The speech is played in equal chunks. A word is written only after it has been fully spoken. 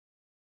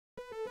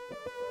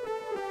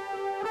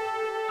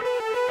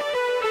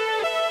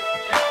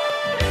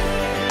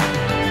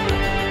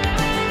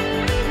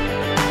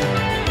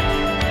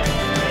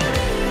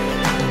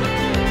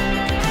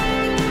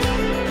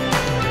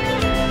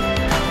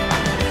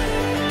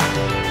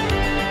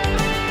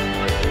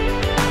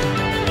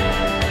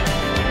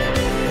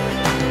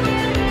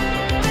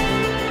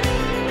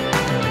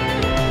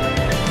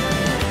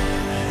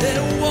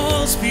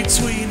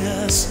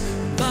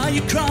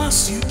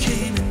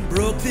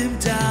them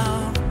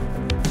down.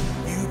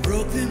 You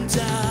broke them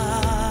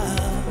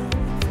down.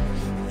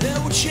 There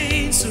were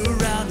chains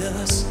around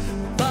us.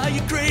 By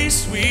your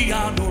grace we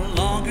are no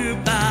longer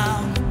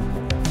bound.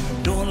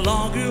 No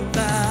longer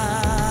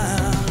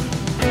bound.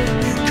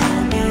 You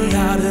call me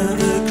out of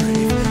the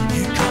grave.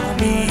 You call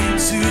me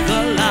into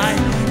the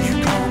light. You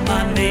called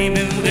my name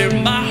and there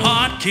my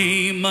heart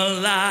came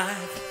alive.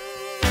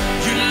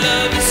 Your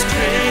love is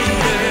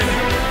greater.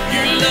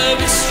 Your love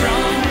is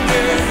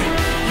stronger.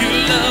 Your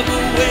love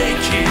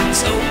awakens,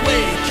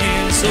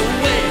 awakens,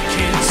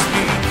 awakens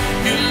me.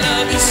 Your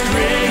love is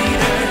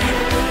greater.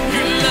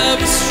 Your love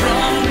is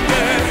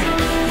stronger.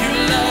 Your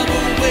love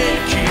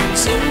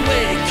awakens,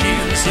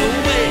 awakens,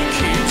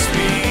 awakens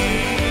me.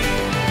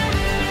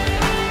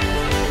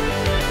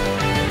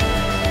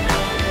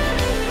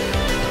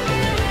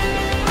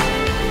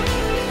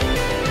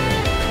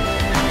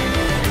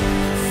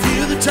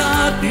 Feel the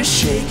darkness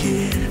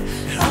shaking.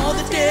 All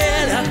the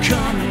dead are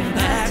coming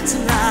back to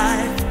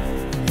life.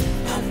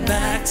 I'm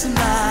back to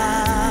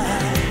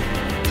life.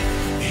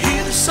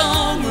 Hear the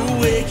song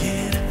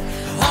awaken.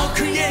 All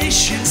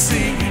creation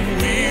singing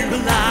we're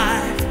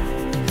alive.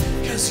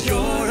 'Cause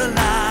you're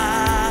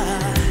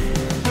alive.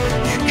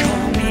 You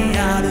call me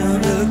out of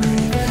the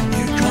grave.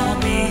 You call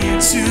me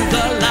into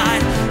the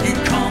light. You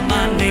call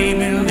my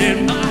name and then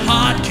my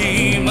heart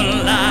came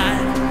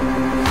alive.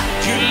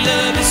 Your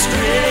love is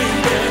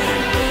greater.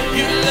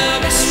 Your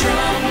love is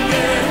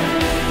stronger.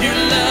 Your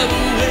love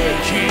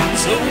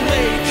awakens,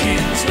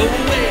 awakens,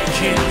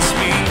 awakens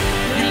me.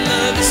 Your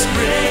love is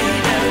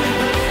greater.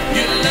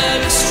 Your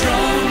love is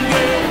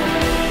stronger.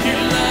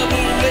 Your love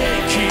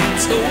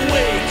awakens,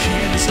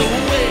 awakens,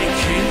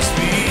 awakens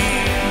me.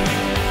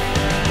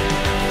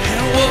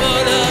 And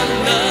what a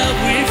love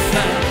we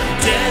found.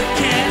 Death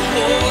can't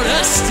hold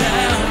us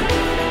down.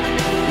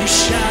 We're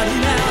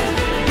shouting out,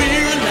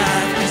 we're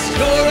alive 'cause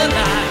you're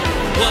alive.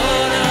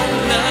 What a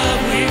love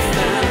we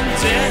found.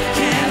 Death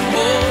can't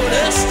hold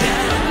us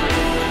down.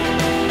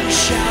 We're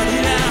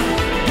shouting out,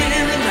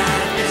 we're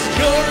alive 'cause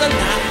you're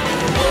alive.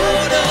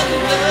 What a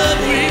love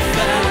we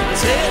found.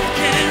 Death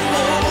can't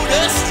hold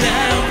us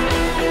down.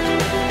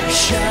 We're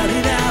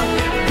shouting out,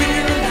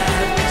 we're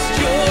alive 'cause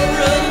you're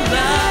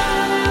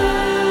alive.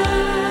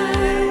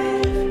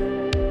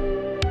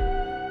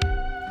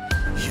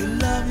 Your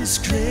love is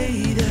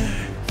greater.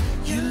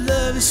 Your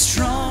love is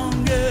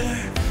stronger.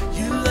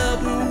 Your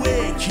love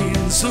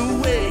awakens,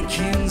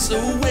 awakens,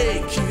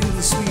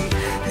 awakens me.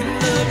 Your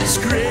love is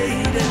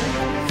greater.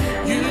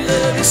 Your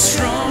love is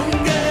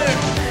stronger.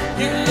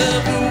 Your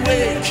love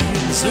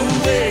awakens,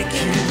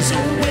 awakens,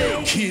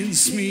 awakens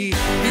me.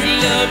 Your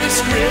love is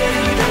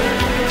greater.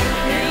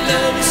 Your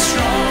love is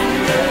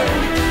stronger.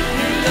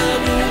 Your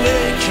love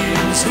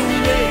awakens,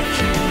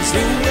 awakens,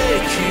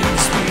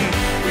 awakens me.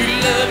 Your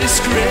love is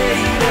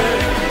greater.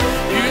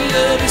 Your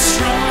love is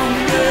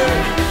stronger.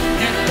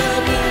 Your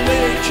love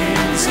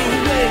awakens,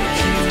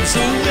 awakens,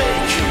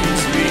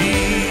 awakens me.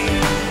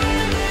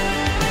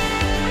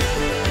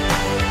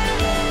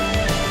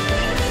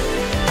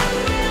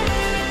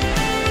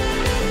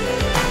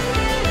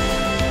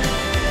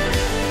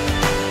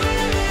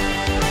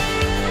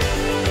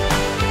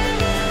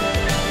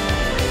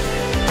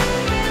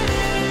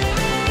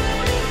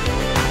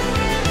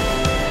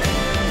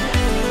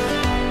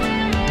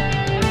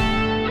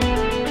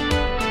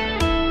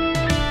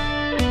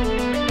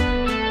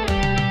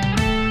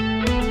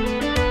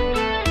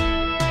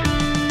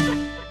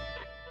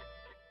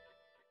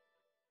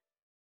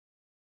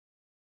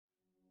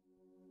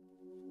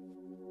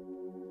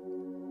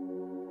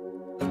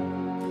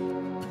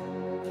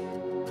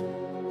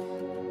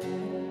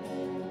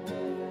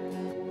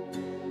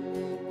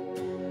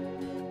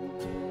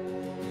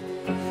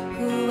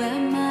 Who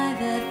am I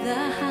that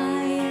the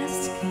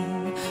highest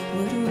King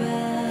would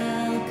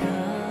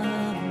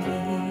welcome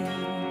me?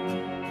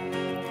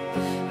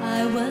 I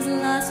was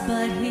lost,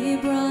 but He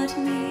brought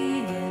me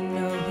in.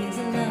 Oh, His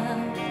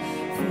love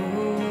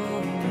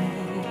for me.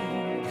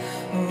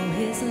 Oh,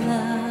 His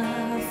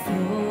love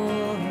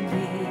for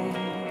me.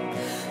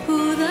 Who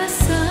the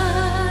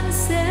Son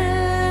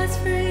sets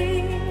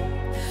free,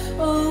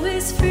 oh,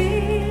 is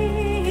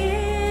free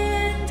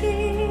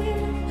indeed.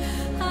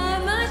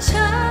 I'm a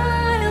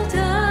child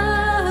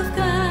of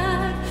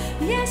God.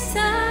 Yes, I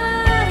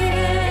am.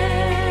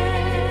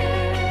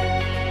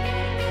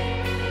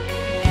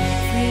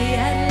 Free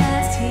at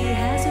last, He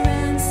has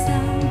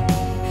ransomed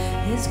me.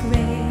 His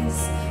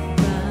grace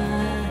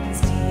runs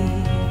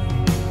deep.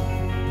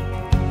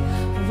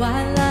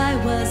 While I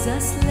was a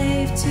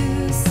slave to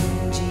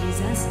sin,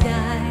 Jesus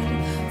died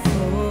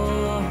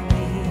for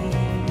me.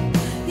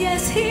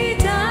 Yes, He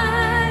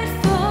died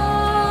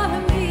for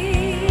me.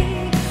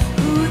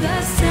 Who the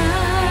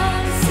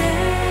Son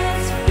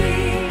sets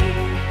free,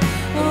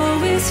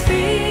 oh, is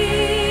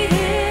free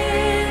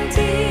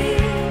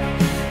indeed.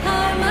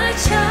 I'm a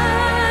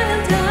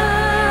child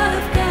of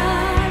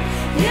God.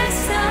 Yes,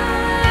 I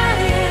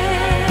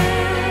am.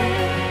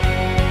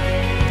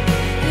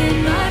 In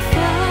my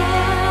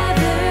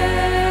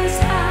Father's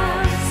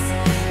house,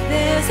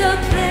 there's a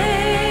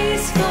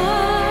place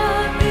for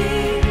me.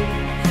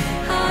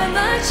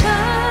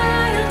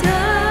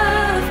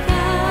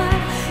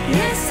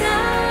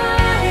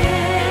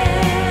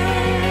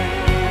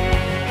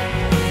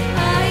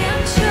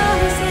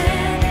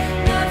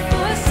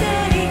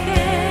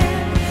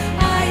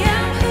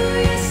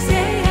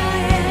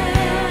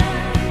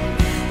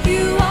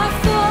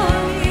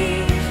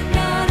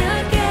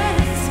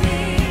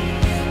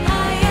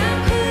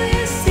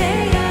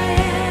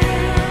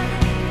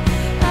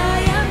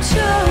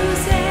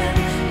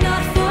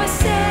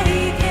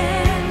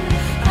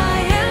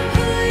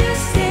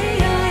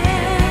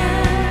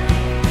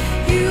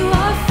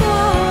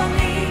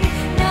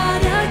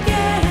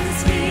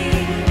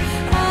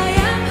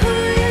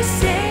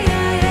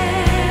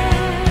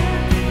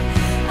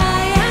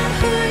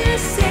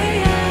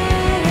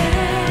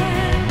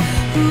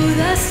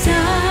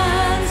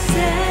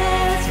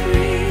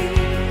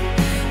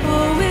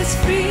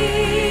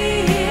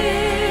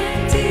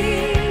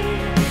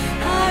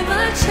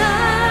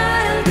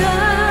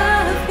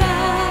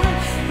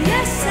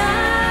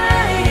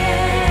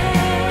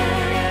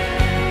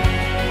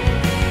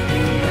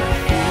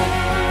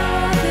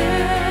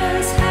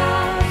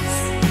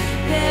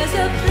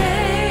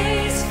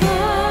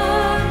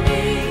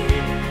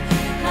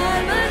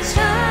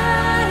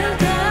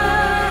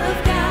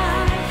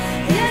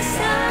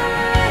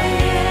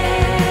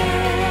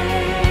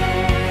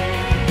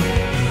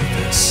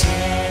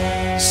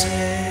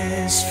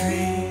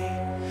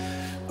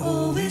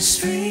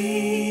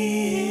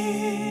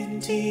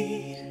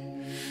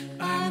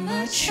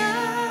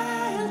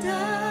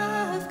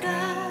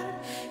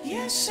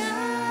 yes I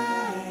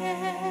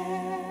am.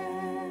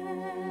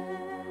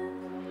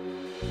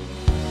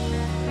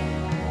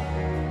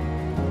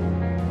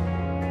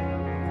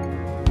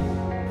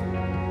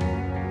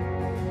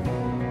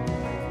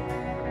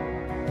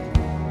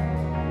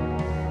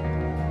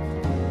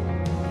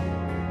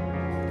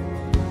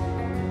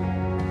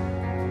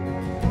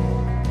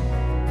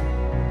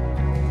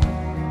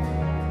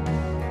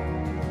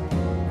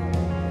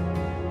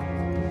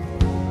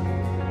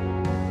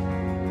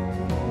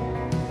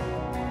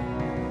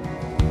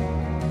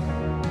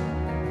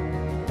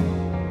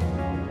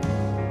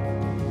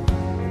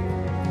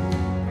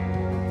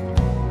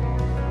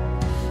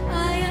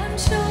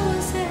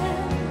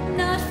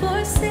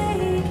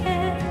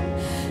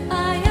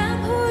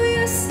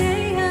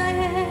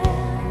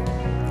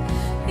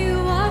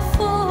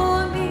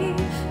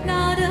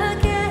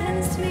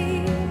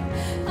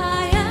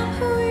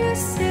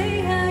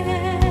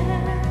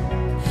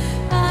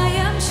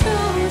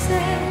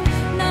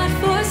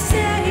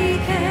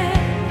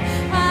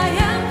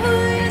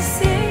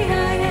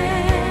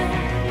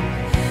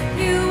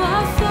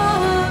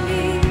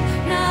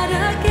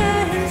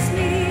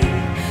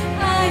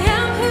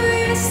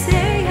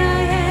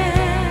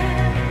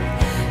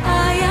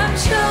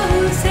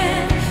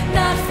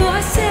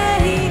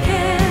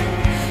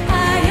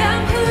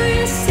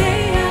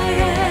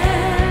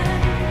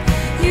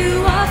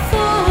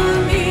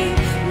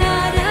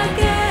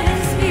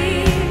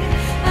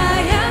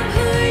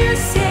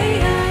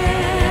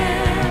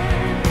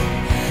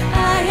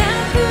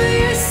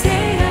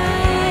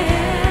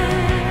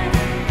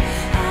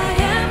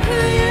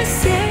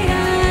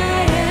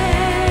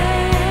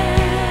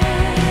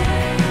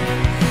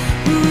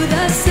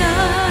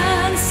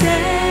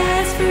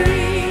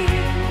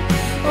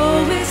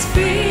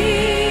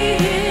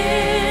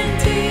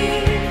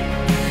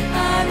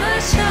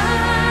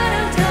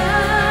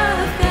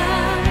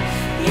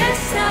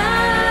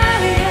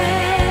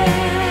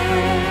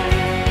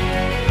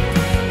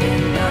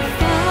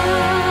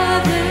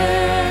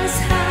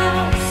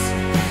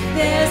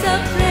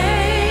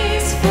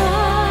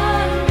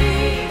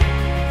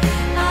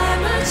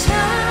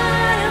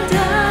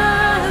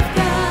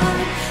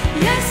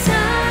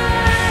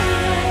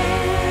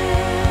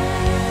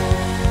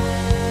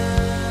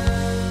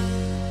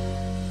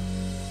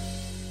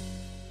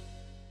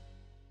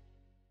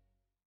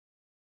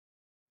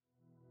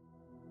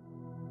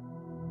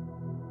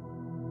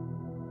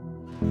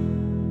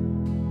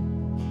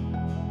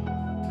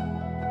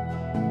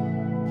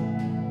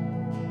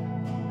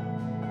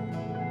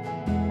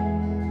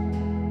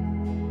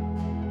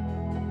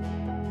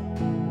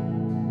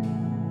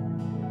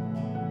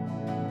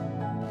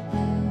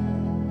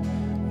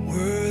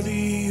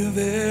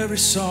 Every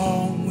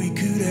song we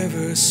could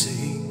ever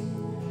sing,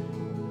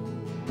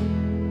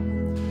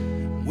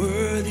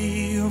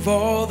 worthy of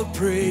all the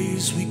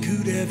praise we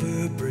could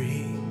ever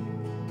bring,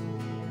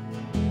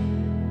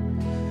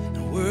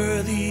 and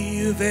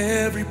worthy of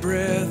every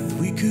breath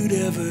we could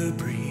ever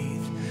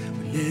breathe.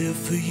 We live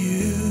for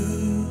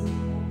you.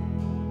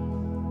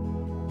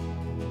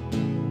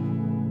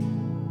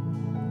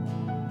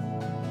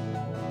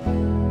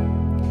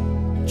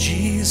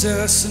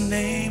 Jesus, a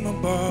name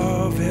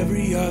above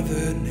every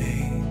other name.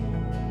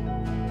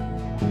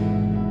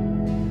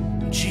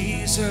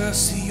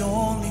 Jesus, the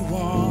only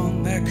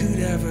one that could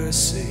ever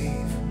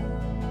save.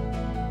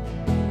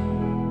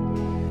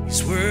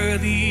 He's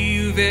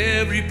worthy of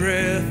every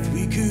breath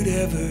we could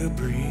ever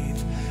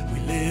breathe. We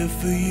live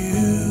for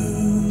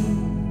you.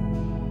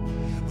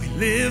 We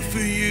live for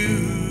you.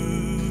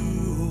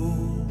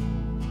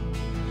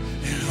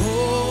 And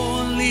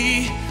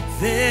holy,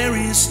 there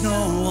is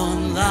no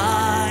one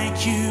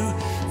like you.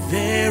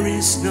 There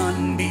is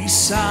none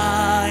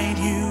beside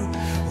you.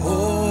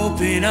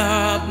 Open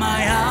up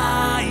my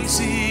eyes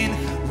in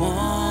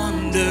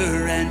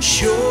wonder and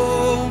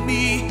show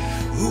me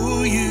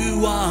who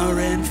you are,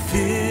 and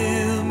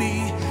fill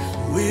me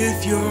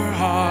with your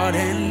heart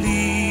and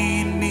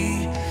lead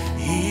me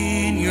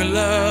in your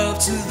love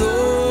to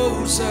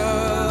those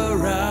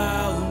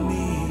around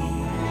me.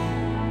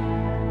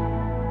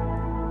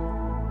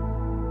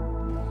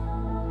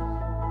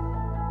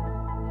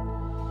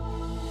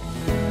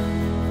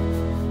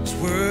 It's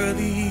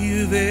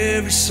worthy of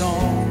every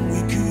song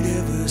we could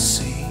ever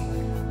sing.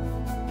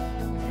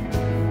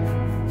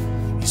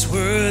 He's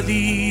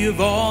worthy of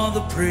all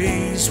the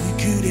praise we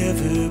could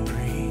ever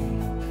bring,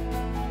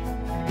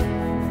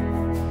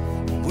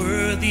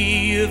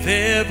 worthy of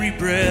every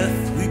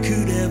breath we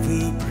could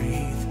ever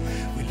breathe.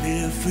 We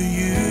live for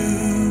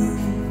you.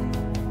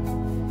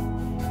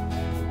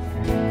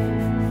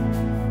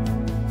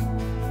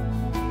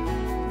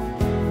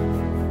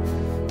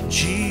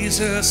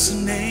 Jesus, a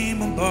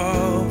name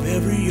above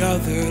every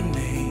other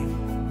name.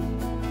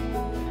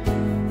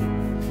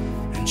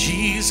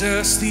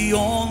 Jesus, the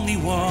only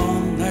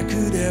one that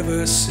could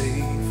ever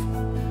save.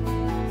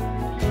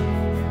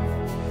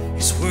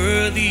 He's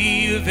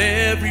worthy of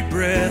every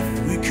breath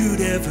we could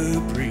ever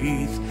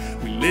breathe.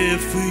 We live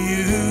for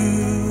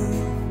you.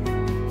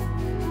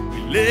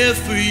 We live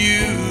for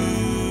you.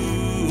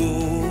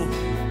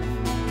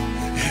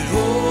 And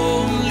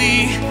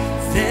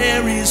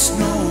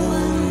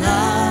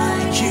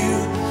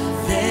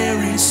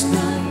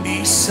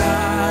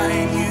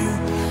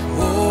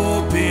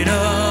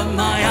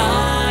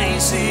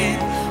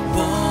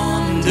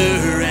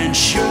wonder and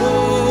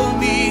show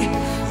me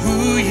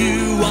who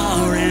you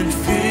are and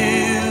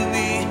fill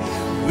me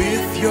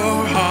with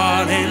your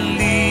heart and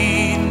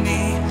lead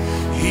me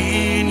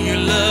in your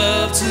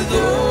love to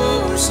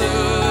those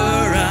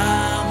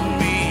around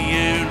me.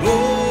 And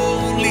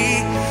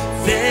only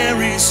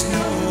there is no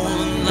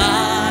one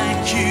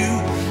like you,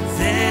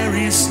 there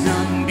is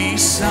none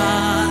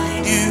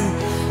beside you.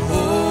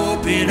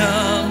 Open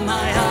up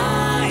my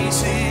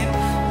eyes in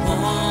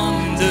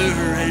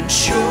wonder and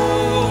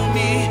show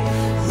me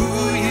who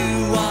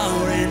you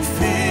are and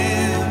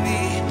fill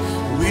me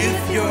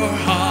with your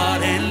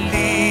heart and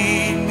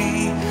lead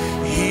me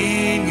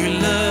in your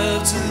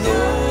love to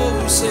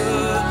those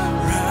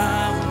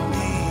around me.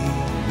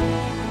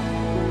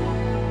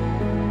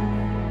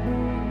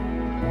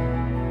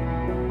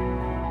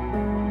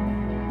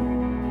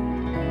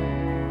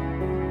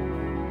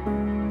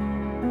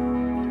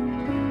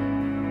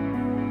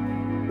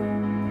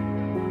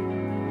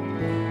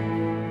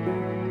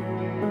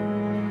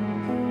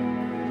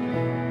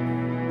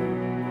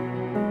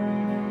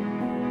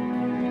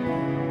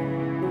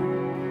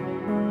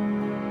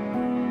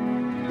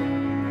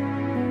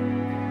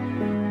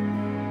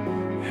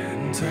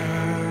 And I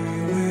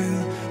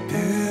will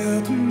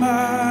build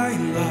my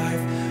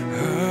life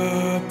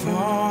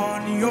upon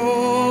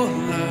your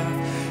love.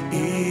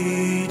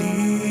 It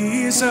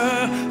is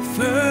a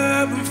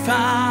firm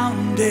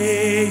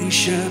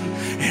foundation,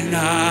 and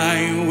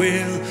I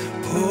will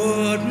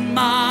put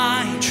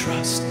my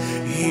trust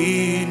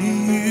in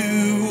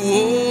you,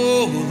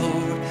 oh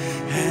Lord,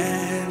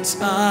 and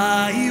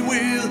I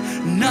will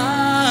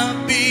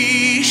not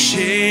be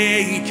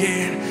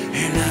shaken,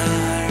 and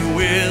I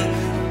will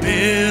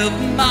build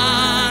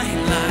my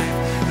life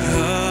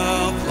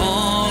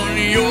upon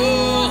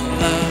your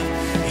love.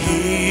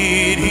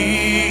 It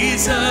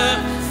is a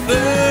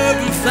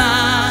firm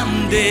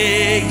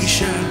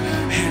foundation,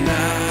 and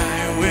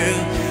I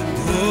will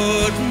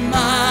put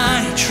my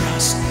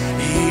trust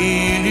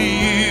in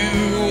you,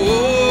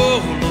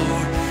 oh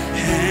Lord,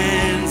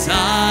 and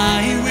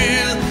I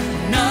will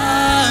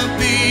not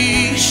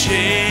be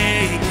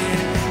shaken.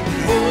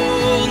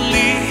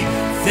 Only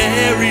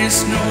there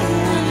is no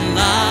one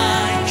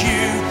like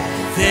you,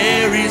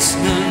 there is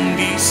none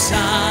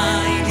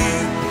beside you.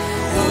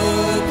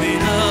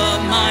 Open up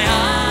my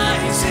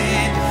eyes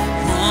in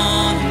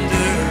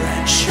wonder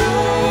and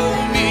show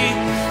me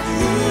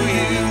who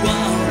you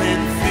are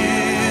and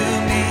fill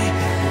me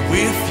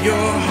with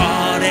your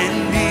heart and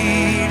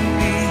lead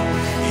me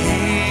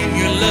in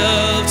your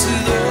love to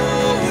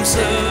those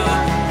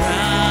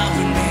around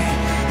me.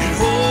 And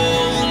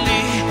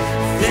only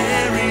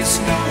there is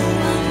no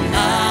one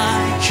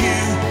like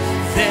you,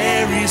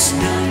 there is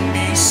none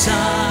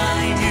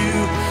beside you.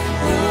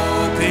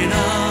 Open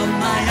up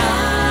my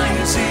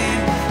eyes in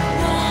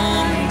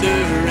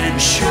wonder and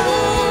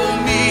show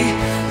me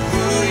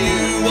who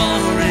you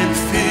are and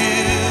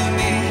fill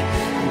me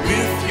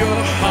with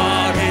your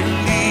heart and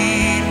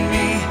lead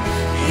me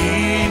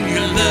in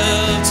your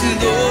love to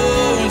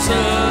those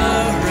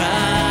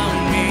around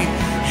me.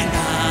 And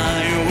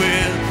I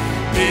will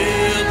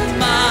build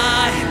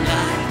my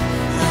life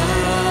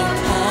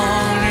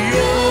upon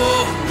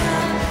your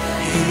love.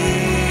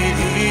 It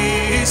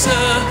is a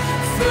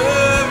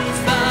firm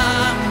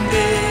foundation,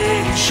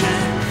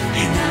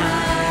 and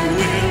I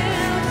will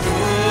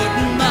put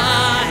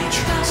my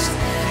trust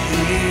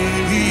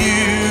in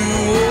you,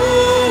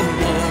 oh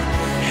Lord,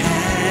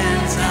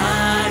 and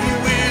I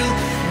will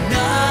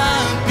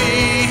not be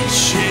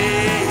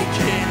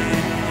shaken.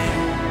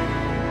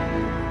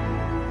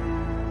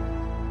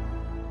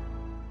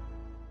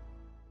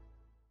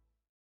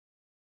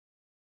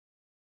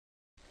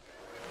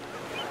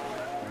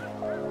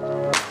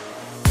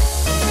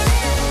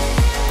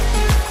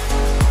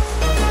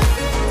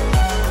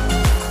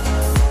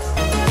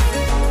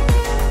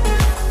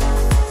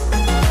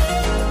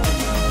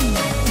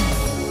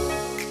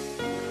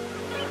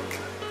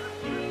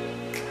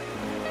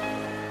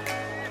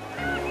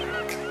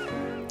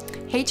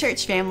 Hey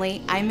church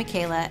family, I'm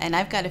Michaela and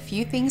I've got a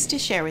few things to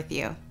share with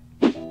you.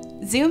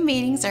 Zoom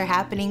meetings are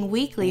happening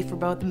weekly for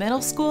both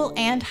middle school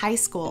and high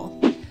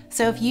school.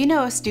 So if you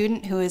know a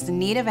student who is in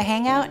need of a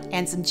hangout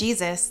and some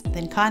Jesus,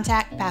 then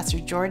contact Pastor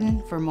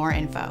Jordan for more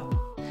info.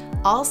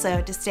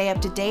 Also, to stay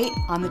up to date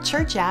on the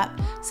church app,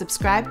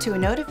 subscribe to a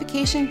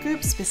notification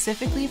group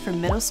specifically for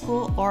middle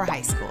school or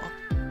high school.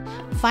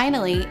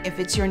 Finally, if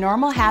it's your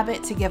normal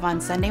habit to give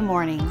on Sunday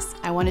mornings,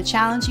 I want to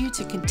challenge you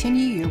to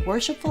continue your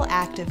worshipful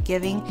act of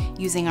giving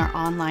using our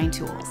online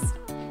tools.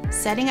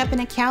 Setting up an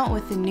account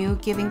with the new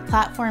giving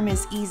platform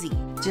is easy.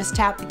 Just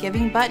tap the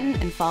giving button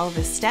and follow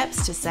the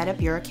steps to set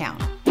up your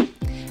account.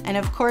 And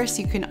of course,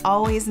 you can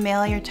always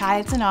mail your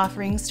tithes and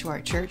offerings to our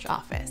church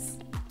office.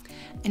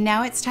 And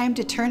now it's time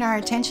to turn our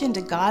attention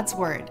to God's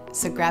Word.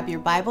 So grab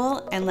your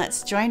Bible and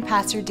let's join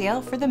Pastor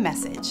Dale for the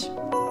message.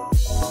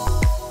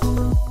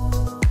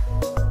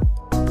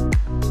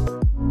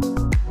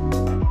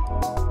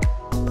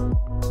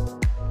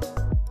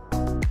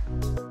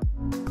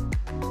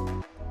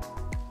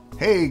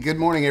 Hey, good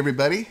morning,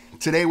 everybody.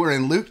 Today we're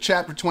in Luke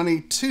chapter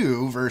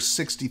 22, verse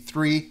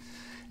 63,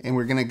 and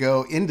we're going to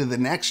go into the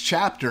next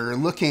chapter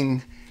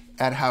looking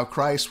at how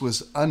Christ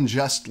was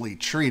unjustly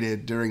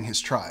treated during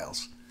his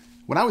trials.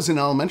 When I was in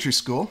elementary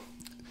school,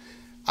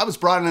 I was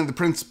brought into the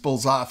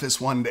principal's office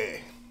one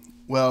day.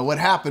 Well, what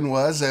happened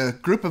was a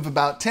group of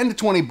about 10 to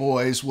 20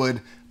 boys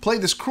would play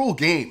this cruel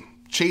game,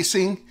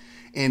 chasing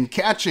and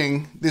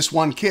catching this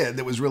one kid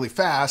that was really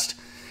fast.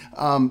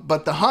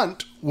 But the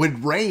hunt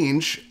would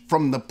range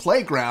from the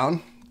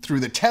playground through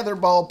the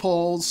tetherball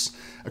poles,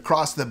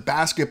 across the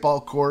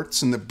basketball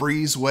courts and the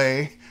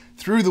breezeway,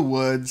 through the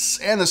woods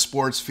and the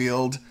sports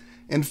field.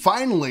 And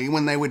finally,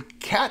 when they would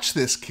catch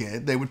this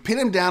kid, they would pin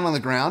him down on the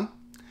ground,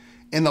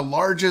 and the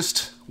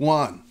largest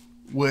one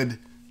would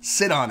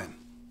sit on him.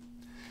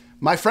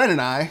 My friend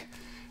and I,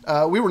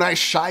 we were nice,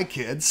 shy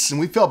kids, and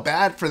we felt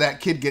bad for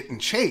that kid getting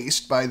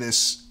chased by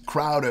this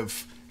crowd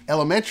of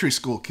elementary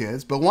school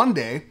kids. But one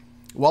day,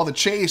 while the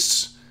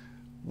chase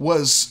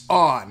was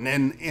on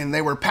and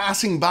they were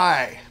passing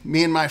by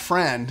me and my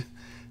friend,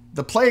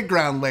 the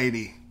playground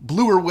lady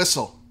blew her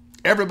whistle.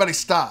 Everybody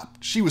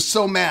stopped. She was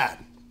so mad.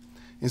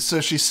 And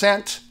so she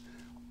sent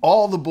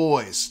all the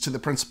boys to the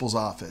principal's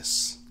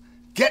office.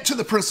 "Get to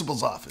the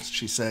principal's office,"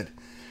 she said.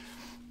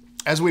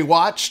 As we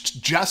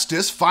watched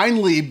justice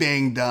finally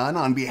being done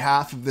on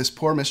behalf of this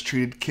poor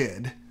mistreated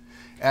kid,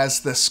 as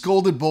the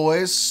scolded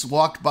boys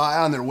walked by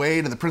on their way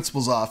to the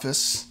principal's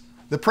office,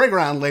 the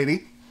playground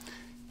lady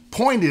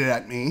pointed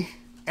at me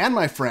and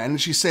my friend,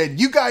 and she said,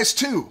 "You guys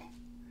too."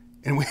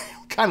 And we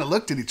kind of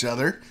looked at each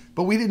other,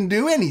 but we didn't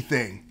do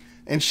anything.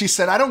 And she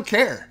said, "I don't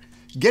care.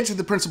 Get to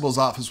the principal's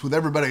office with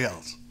everybody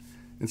else."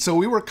 And so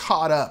we were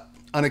caught up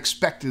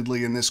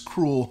unexpectedly in this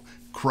cruel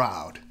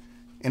crowd.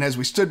 And as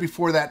we stood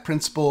before that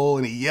principal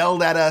and he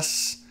yelled at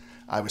us,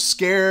 I was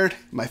scared.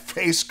 My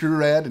face grew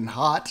red and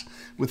hot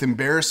with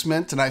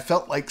embarrassment, and I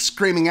felt like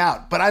screaming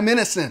out, "But I'm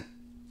innocent."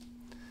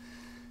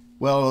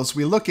 Well, as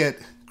we look at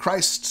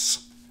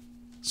Christ's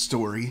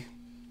story,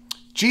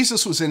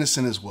 Jesus was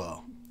innocent as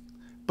well,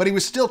 but he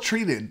was still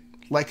treated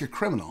like a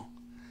criminal.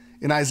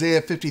 In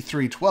Isaiah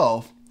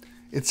 53:12,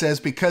 it says,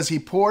 "Because he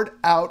poured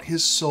out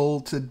his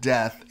soul to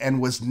death and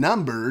was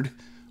numbered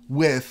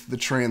with the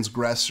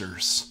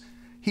transgressors."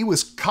 He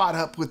was caught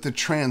up with the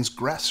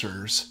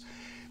transgressors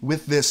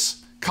with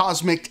this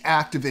cosmic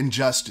act of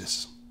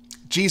injustice.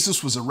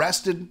 Jesus was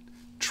arrested,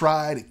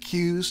 tried,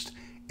 accused,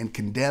 and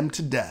condemned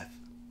to death.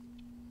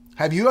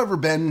 Have you ever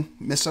been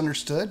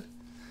misunderstood?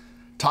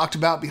 Talked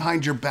about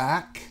behind your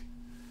back?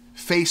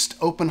 Faced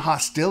open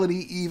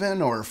hostility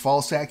even, or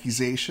false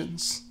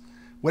accusations?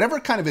 Whatever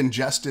kind of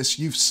injustice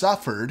you've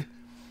suffered,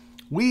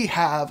 we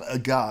have a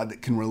God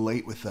that can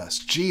relate with us.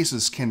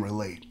 Jesus can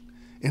relate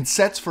and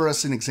sets for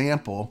us an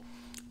example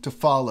to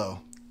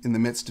follow in the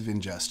midst of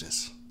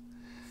injustice.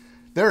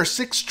 There are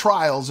 6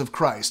 trials of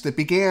Christ that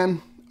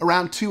began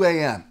around 2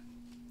 a.m.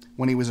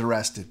 when he was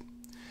arrested.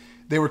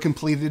 They were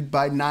completed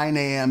by 9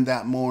 a.m.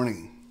 that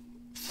morning.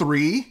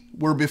 3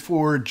 were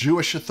before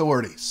Jewish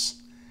authorities.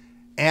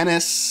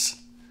 Annas,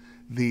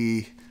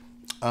 the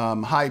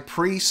high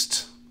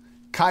priest,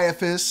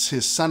 Caiaphas,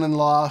 his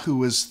son-in-law, who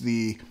was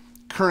the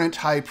current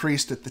high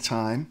priest at the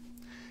time,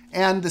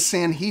 and the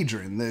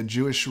Sanhedrin, the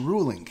Jewish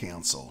ruling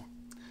council.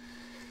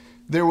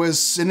 There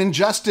was an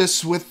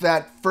injustice with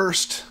that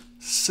first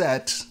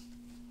set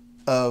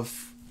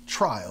of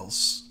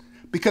trials,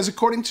 because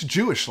according to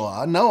Jewish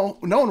law, no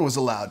one was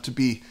allowed to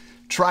be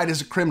tried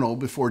as a criminal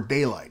before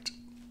daylight.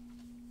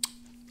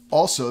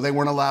 Also, they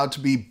weren't allowed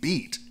to be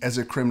beat as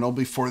a criminal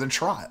before the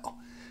trial.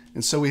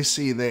 And so we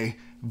see they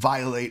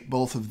violate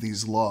both of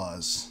these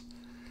laws.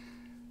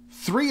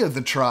 3 of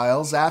the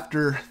trials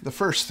after the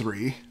first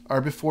 3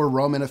 are before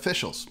Roman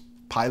officials,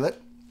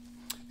 Pilate,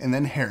 and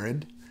then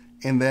Herod,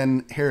 and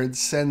then Herod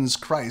sends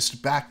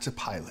Christ back to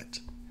Pilate.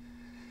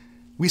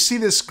 We see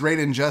this great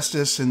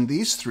injustice in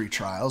these 3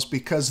 trials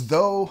because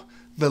though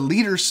the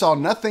leaders saw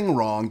nothing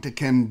wrong to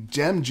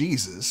condemn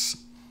Jesus,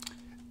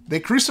 they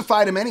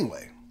crucified him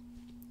anyway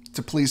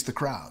to please the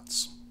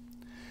crowds.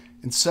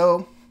 And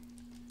so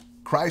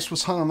Christ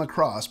was hung on the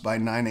cross by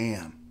 9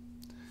 a.m.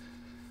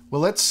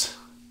 Well, let's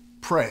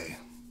pray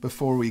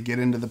before we get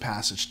into the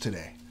passage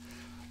today.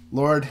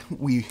 Lord,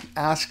 we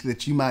ask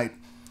that you might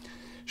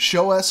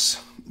show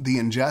us the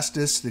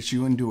injustice that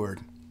you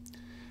endured,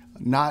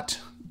 not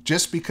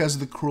just because of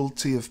the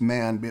cruelty of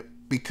man, but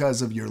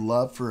because of your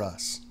love for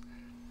us.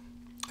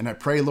 And I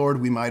pray, Lord,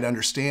 we might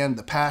understand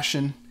the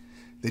passion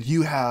that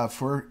you have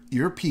for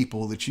your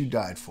people that you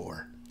died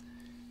for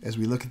as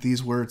we look at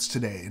these words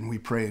today, and we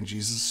pray in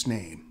Jesus'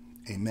 name.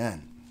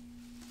 Amen.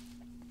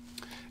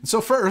 And so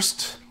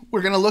first,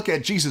 we're going to look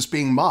at Jesus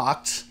being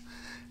mocked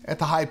at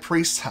the high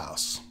priest's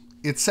house.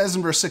 It says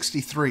in verse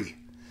 63,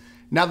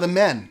 "Now the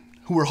men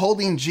who were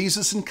holding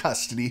Jesus in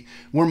custody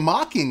were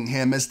mocking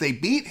him as they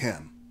beat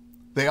him.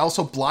 They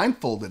also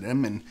blindfolded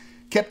him and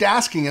kept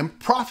asking him,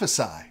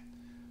 'Prophesy,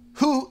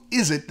 who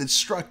is it that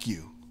struck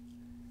you?'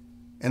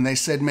 And they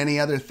said many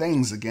other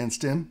things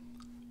against him,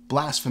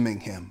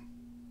 blaspheming him."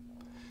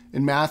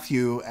 And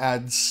Matthew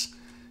adds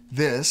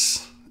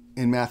this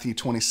in Matthew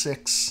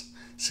 26,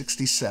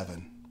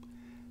 67.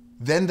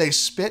 Then they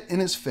spit in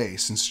his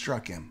face and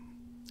struck him,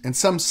 and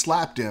some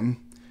slapped him,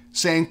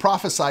 saying,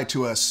 "Prophesy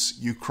to us,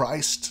 you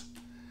Christ.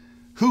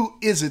 Who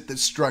is it that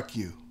struck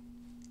you?"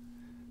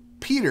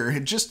 Peter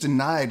had just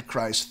denied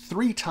Christ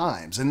 3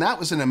 times, and that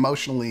was an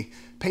emotionally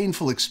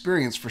painful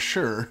experience for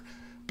sure,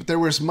 but there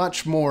was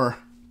much more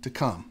to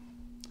come.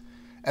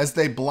 As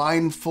they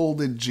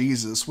blindfolded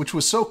Jesus, which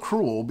was so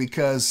cruel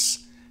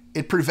because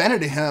it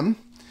prevented him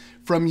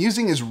from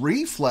using his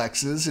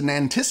reflexes and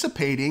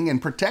anticipating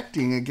and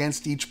protecting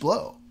against each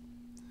blow.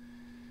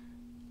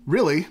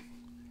 Really,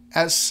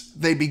 as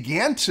they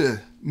began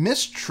to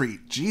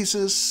mistreat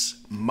Jesus,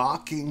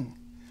 mocking,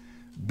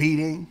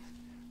 beating,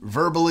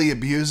 verbally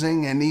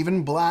abusing, and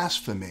even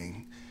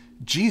blaspheming,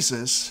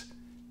 Jesus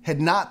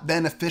had not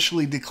been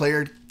officially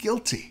declared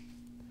guilty,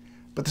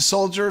 but the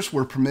soldiers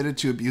were permitted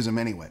to abuse him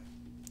anyway.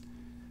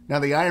 Now,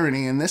 the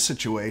irony in this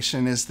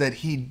situation is that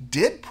he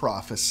did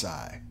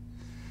prophesy.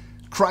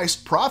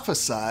 Christ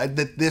prophesied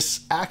that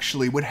this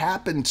actually would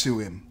happen to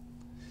him.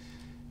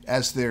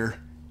 As they're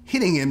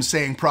hitting him,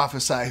 saying,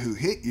 "Prophesy who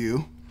hit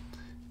you,"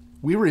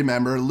 we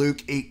remember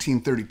Luke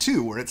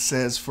 18:32, where it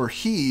says, "For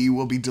he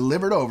will be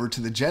delivered over to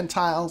the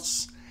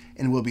Gentiles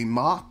and will be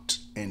mocked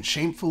and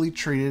shamefully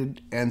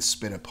treated and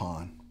spit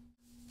upon."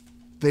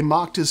 They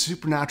mocked his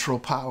supernatural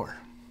power,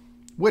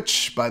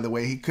 which, by the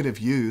way, he could have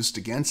used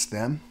against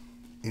them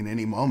in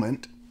any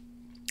moment.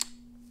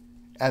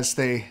 As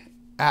they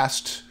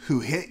asked, "Who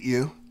hit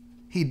you?"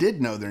 he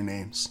did know their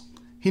names.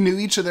 He knew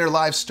each of their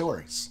life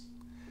stories.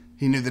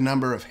 He knew the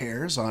number of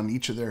hairs on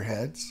each of their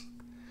heads.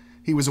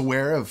 He was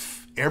aware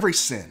of every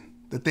sin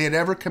that they had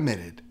ever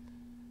committed,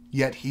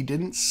 yet he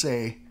didn't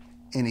say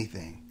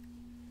anything.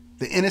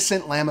 The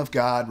innocent Lamb of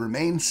God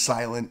remained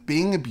silent,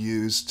 being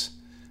abused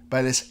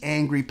by this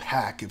angry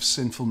pack of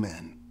sinful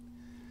men.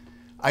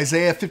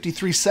 Isaiah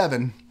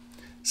 53:7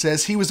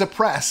 says, "He was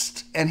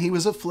oppressed and he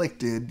was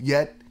afflicted,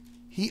 yet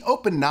he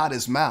opened not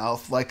his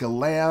mouth, like a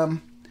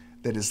lamb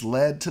that is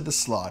led to the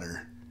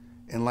slaughter,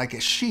 and like a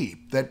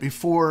sheep that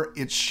before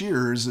its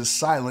shearers is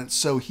silent,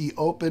 so he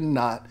opened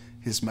not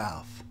his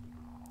mouth."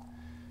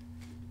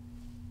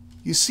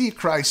 You see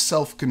Christ's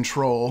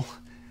self-control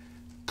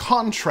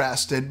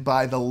contrasted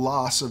by the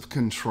loss of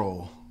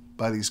control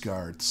by these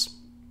guards.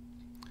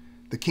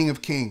 The King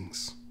of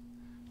Kings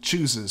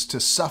chooses to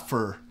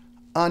suffer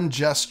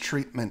unjust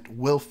treatment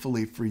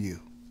willfully for you.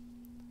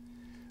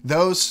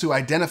 Those who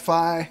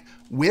identify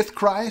with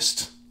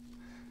Christ,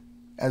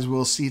 as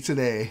we'll see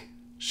today,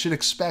 should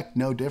expect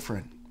no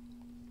different.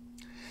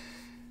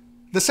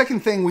 The second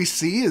thing we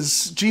see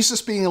is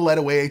Jesus being led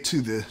away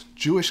to the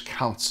Jewish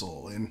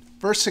council. In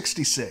verse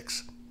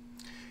 66,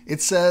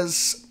 it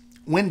says,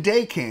 "When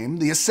day came,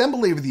 the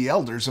assembly of the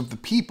elders of the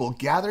people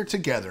gathered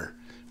together,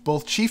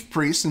 both chief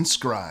priests and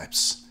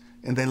scribes,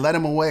 and they led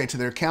him away to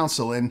their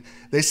council. And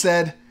they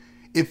said,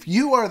 'If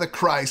you are the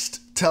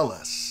Christ, tell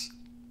us.'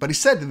 But he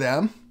said to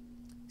them,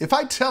 'If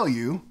I tell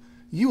you,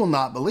 you will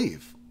not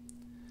believe.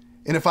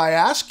 And if I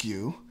ask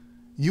you,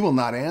 you will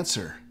not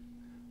answer.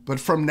 But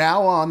from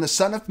now on, the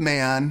Son of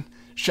Man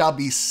shall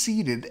be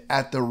seated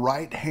at the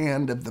right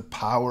hand of the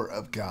power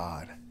of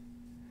God.'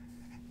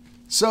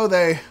 So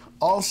they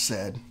all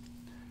said,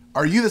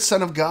 'Are you the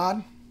Son of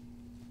God?'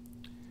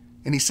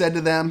 And he said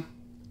to them,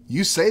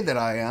 'You say that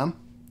I am.'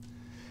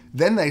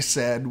 Then they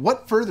said,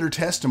 'What further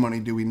testimony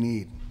do we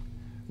need?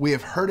 We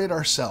have heard it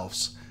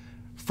ourselves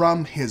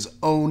from his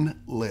own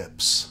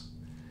lips.'"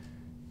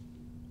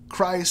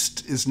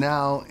 Christ is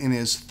now in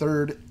his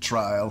 3rd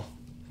trial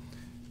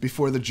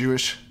before the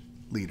Jewish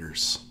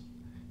leaders.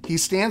 He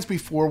stands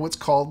before what's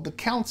called the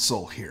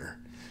council here,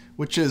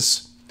 which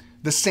is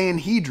the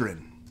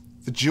Sanhedrin,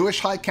 the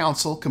Jewish high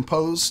council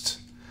composed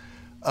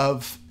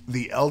of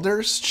the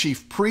elders,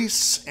 chief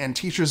priests, and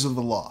teachers of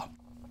the law.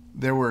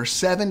 There were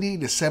 70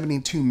 to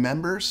 72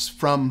 members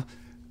from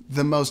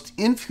the most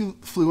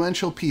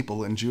influential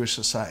people in Jewish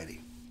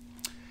society.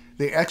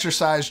 They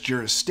exercised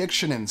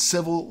jurisdiction in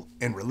civil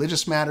and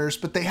religious matters,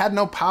 but they had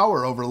no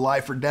power over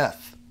life or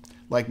death,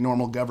 like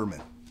normal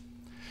government,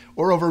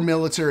 or over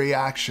military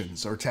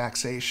actions or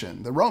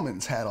taxation. The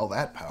Romans had all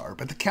that power,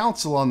 but the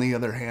council, on the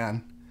other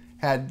hand,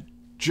 had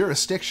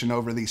jurisdiction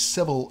over these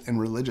civil and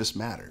religious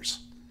matters.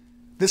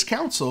 This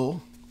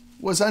council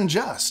was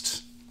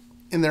unjust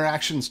in their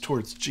actions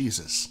towards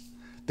Jesus.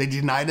 They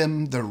denied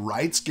him the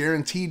rights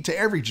guaranteed to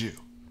every Jew.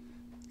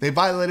 They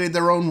violated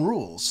their own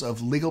rules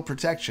of legal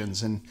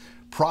protections and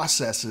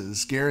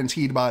processes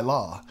guaranteed by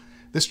law.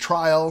 This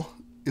trial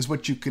is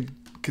what you could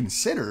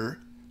consider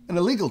an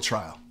illegal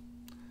trial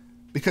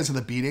because of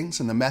the beatings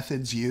and the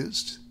methods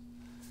used.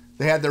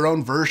 They had their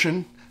own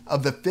version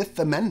of the Fifth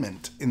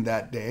Amendment in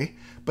that day,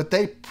 but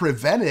they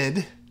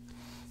prevented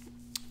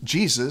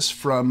Jesus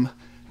from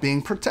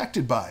being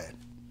protected by it.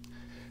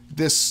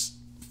 This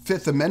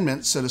Fifth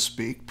Amendment, so to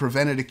speak,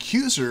 prevented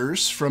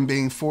accusers from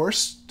being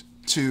forced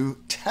to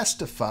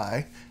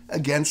testify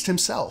against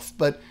himself.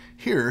 But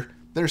here,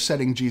 they're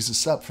setting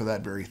Jesus up for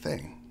that very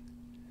thing.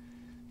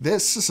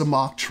 This is a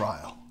mock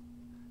trial,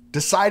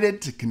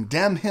 decided to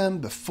condemn him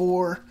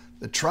before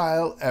the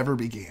trial ever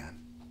began.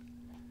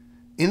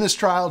 In this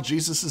trial,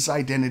 Jesus'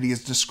 identity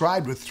is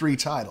described with 3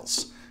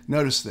 titles.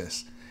 Notice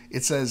this.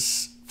 It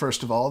says,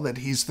 first of all, that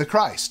he's the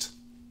Christ,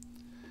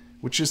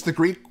 which is the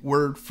Greek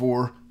word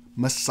for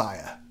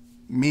Messiah,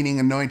 meaning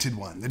anointed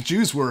one. The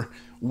Jews were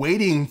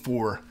waiting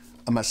for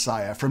a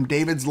Messiah from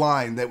David's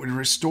line that would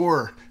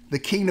restore the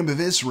kingdom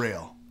of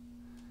Israel.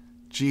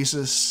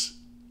 Jesus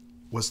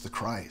was the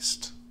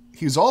Christ.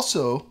 He was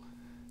also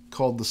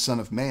called the Son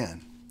of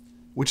Man,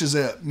 which is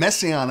a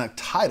messianic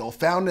title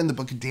found in the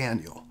book of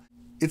Daniel.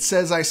 It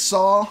says, I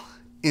saw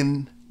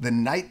in the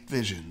night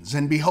visions,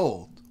 and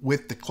behold,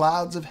 with the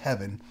clouds of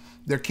heaven,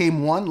 there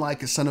came one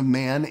like a son of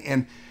man,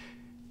 and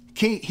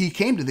he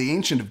came to the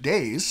Ancient of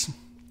Days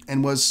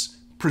and was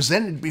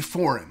presented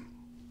before him.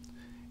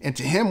 And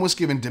to him was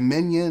given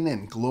dominion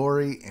and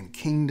glory and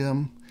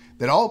kingdom,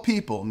 that all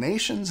people,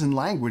 nations, and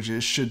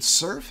languages should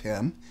serve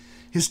him.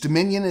 His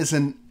dominion is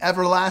an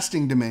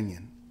everlasting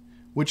dominion,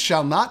 which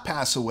shall not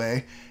pass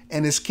away,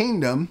 and his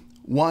kingdom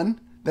one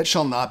that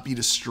shall not be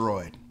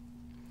destroyed.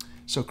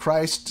 So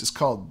Christ is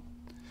called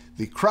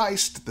the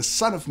Christ, the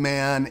Son of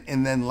Man,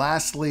 and then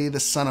lastly, the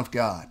Son of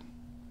God,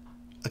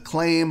 a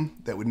claim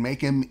that would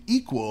make him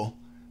equal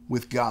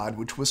with God,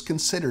 which was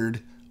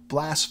considered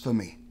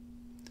blasphemy.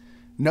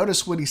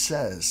 Notice what he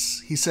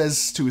says. He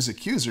says to his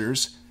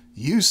accusers,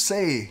 you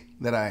say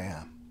that I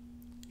am.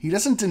 He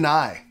doesn't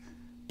deny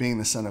being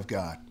the Son of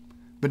God,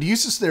 but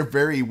uses their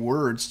very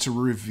words to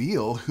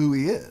reveal who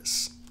he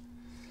is.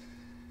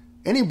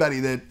 Anybody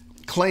that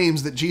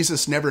claims that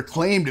Jesus never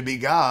claimed to be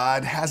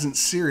God hasn't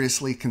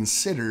seriously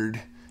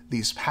considered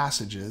these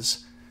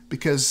passages,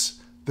 because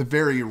the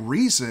very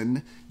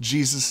reason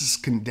Jesus is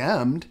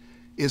condemned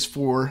is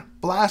for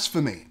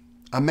blasphemy,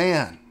 a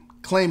man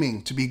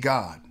claiming to be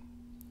God.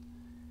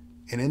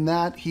 And in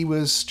that, he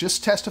was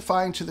just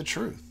testifying to the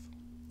truth.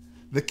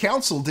 The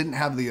council didn't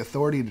have the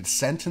authority to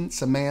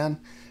sentence a man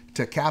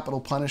to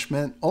capital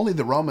punishment. Only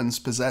the Romans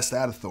possessed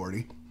that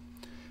authority.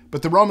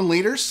 But the Roman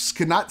leaders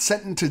could not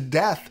sentence to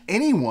death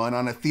anyone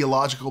on a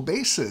theological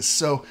basis.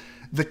 So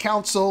the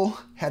council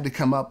had to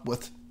come up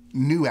with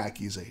new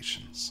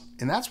accusations.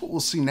 And that's what we'll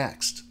see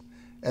next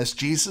as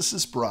Jesus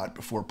is brought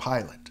before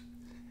Pilate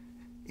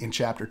in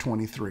chapter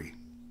 23.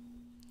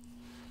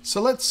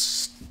 So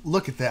let's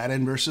look at that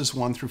in verses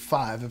 1 through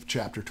 5 of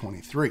chapter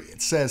 23.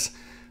 It says,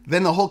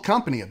 then the whole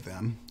company of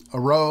them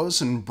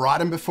arose and brought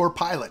him before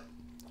Pilate.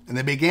 And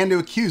they began to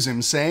accuse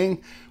him,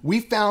 saying, we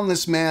found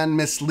this man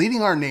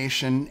misleading our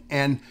nation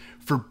and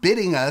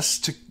forbidding us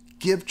to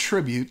give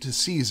tribute to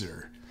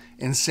Caesar,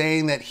 and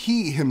saying that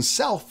he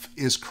himself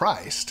is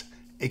Christ,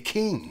 a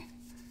king.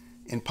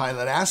 And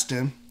Pilate asked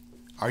him,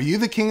 are you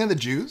the king of the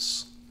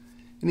Jews?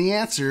 And he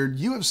answered,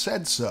 you have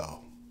said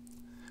so.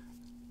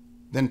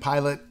 Then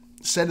Pilate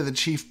said to the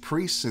chief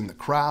priests and the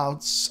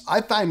crowds,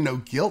 I find no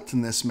guilt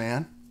in this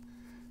man.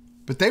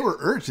 But they were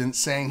urgent,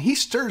 saying, he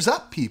stirs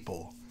up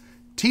people,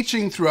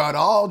 teaching throughout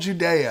all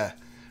Judea,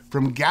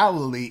 from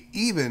Galilee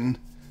even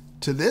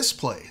to this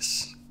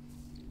place.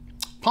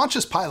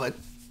 Pontius Pilate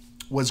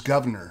was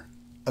governor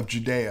of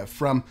Judea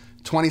from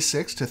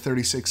 26 to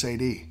 36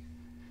 AD.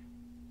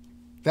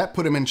 That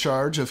put him in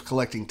charge of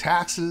collecting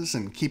taxes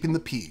and keeping the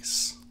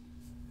peace.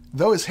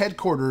 Though his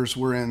headquarters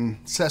were in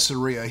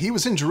Caesarea, he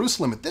was in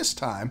Jerusalem at this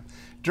time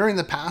during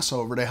the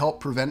Passover to help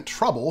prevent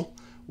trouble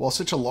while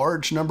such a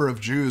large number of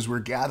Jews were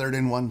gathered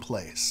in one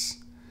place.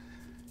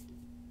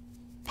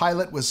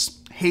 Pilate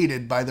was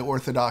hated by the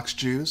Orthodox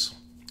Jews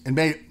and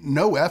made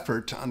no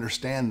effort to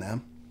understand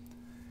them.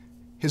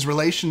 His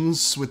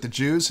relations with the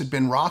Jews had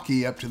been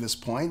rocky up to this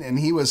point, and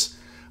he was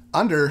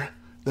under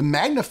the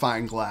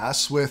magnifying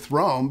glass with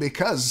Rome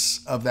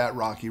because of that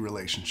rocky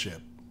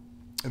relationship.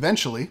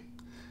 Eventually,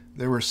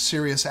 there were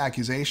serious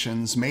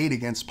accusations made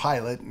against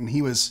Pilate, and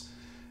he was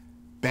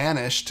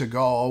banished to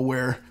Gaul,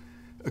 where,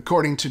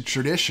 according to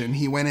tradition,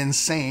 he went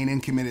insane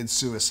and committed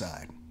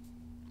suicide.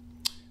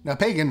 Now,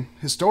 pagan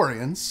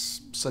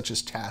historians, such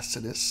as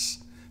Tacitus,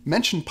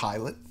 mention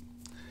Pilate,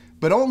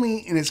 but only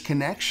in his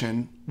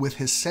connection with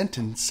his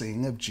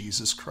sentencing of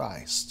Jesus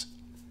Christ.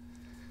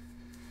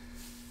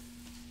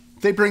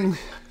 They bring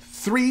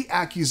 3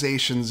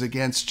 accusations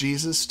against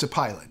Jesus to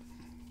Pilate,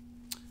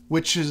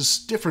 which is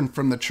different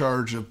from the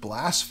charge of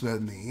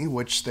blasphemy,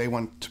 which they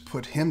want to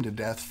put him to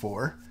death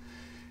for.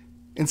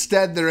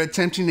 Instead, they're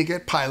attempting to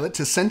get Pilate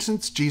to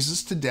sentence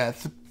Jesus to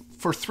death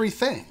for 3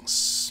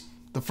 things.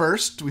 The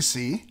first, we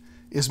see,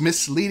 is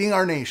misleading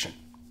our nation,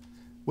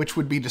 which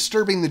would be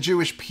disturbing the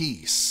Jewish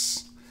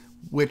peace,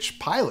 which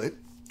Pilate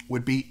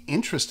would be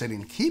interested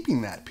in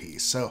keeping that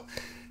peace. So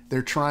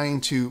they're trying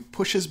to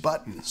push his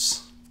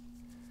buttons.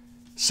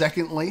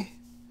 Secondly,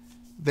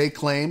 they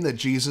claim that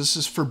Jesus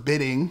is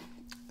forbidding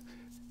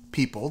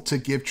people to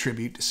give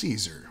tribute to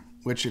Caesar,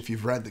 which, if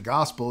you've read the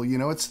gospel, you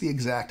know it's the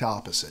exact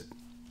opposite.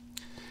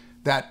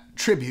 That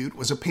tribute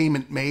was a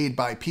payment made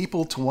by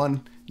people to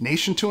one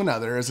nation to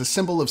another as a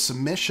symbol of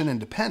submission and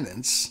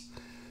dependence.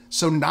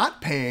 So not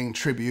paying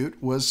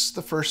tribute was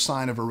the first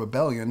sign of a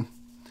rebellion,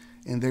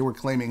 and they were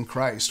claiming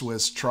Christ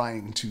was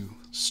trying to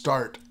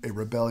start a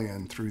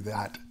rebellion through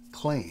that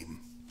claim.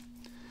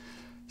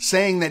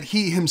 Saying that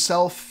he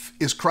himself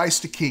is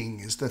Christ the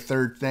King is the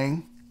third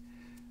thing.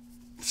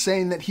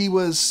 Saying that he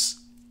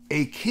was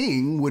a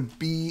king would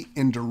be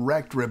in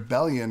direct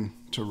rebellion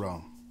to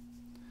Rome.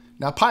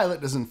 Now, Pilate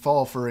doesn't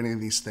fall for any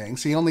of these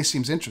things. He only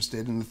seems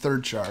interested in the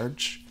third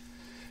charge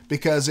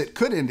because it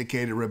could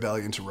indicate a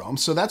rebellion to Rome.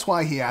 So that's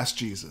why he asked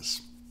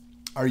Jesus,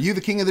 "Are you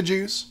the king of the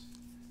Jews?"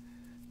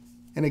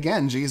 And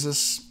again,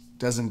 Jesus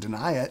doesn't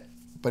deny it,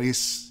 but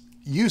he's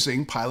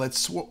using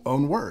Pilate's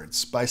own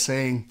words by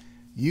saying,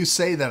 "You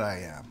say that I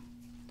am."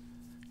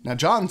 Now,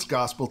 John's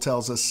gospel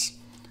tells us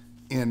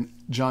in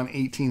John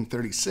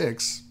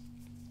 18:36,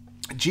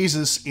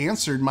 Jesus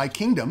answered, "My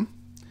kingdom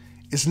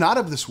is not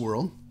of this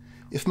world.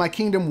 If my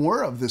kingdom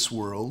were of this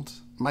world,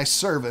 my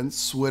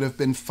servants would have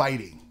been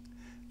fighting,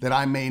 that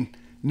I may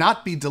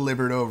not be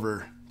delivered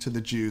over to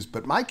the Jews.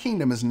 But my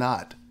kingdom is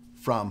not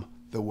from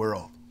the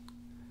world."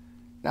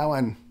 Now,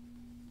 when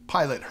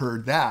Pilate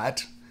heard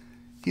that,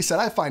 he said,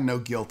 "I find no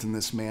guilt in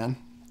this man.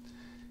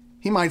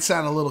 He might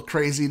sound a little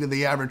crazy to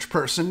the average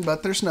person,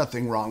 but there's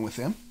nothing wrong with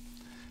him."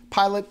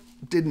 Pilate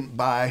didn't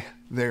buy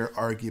their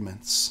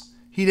arguments.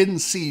 He didn't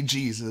see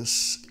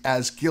Jesus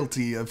as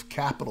guilty of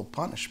capital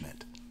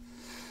punishment.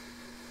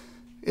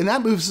 And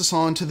that moves us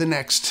on to the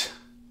next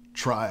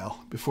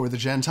trial before the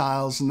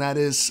Gentiles, and that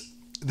is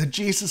that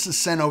Jesus is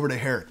sent over to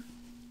Herod.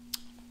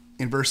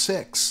 In verse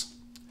 6,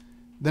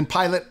 when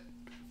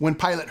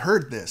Pilate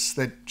heard this,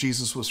 that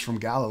Jesus was from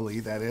Galilee,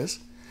 that is,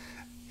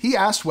 he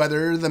asked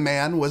whether the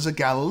man was a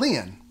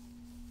Galilean.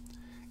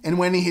 And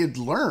when he had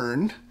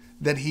learned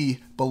that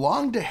he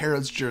belonged to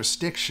Herod's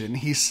jurisdiction,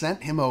 he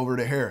sent him over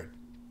to Herod,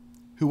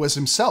 who was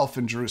himself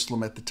in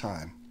Jerusalem at the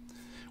time.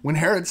 When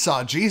Herod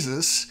saw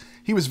Jesus,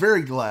 he was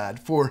very glad,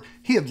 for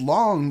he had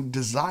long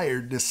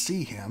desired to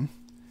see him,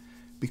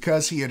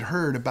 because he had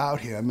heard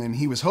about him, and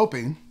he was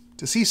hoping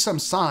to see some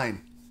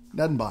sign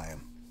done by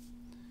him.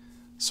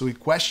 So he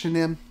questioned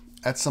him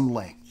at some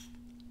length,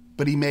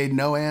 but he made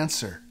no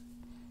answer.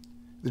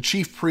 The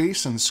chief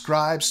priests and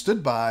scribes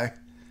stood by,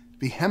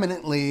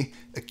 vehemently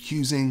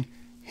accusing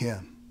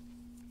him.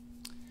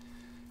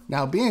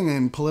 Now, being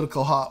in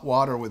political hot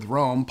water with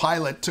Rome,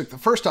 Pilate took the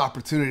first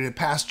opportunity to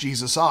pass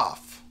Jesus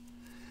off,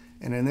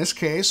 and in this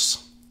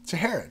case, to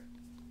Herod,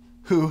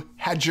 who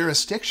had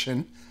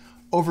jurisdiction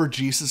over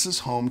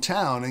Jesus'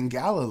 hometown in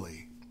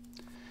Galilee.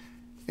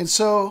 And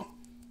so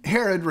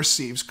Herod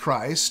receives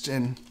Christ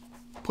and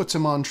puts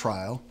him on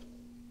trial.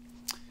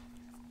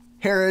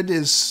 Herod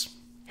is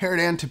Herod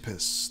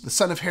Antipas, the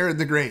son of Herod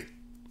the Great.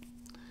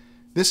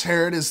 This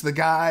Herod is the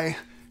guy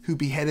who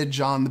beheaded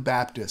John the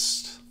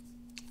Baptist,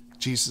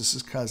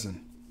 Jesus'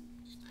 cousin.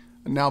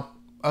 Now,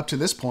 up to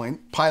this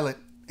point, Pilate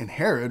and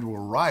Herod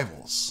were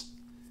rivals.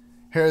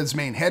 Herod's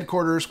main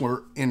headquarters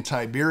were in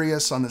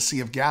Tiberias on the Sea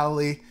of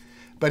Galilee,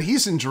 but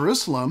he's in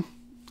Jerusalem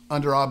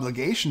under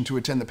obligation to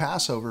attend the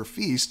Passover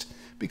feast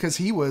because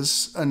he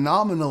was a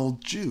nominal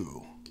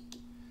Jew.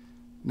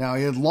 Now,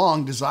 he had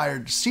long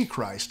desired to see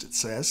Christ, it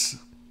says.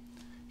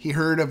 He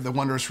heard of the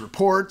wondrous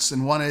reports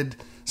and wanted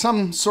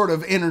some sort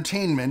of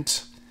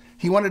entertainment.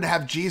 He wanted to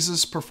have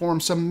Jesus perform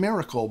some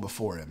miracle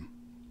before him.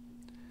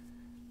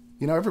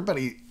 You know,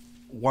 everybody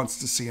wants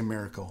to see a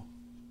miracle.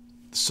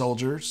 The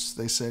soldiers,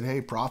 they said, "Hey,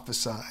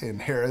 prophesy,"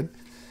 and Herod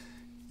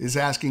is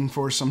asking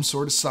for some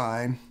sort of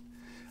sign.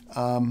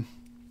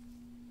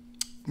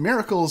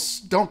 Miracles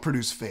don't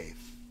produce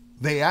faith.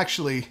 They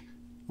actually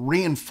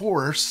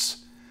reinforce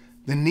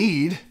the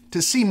need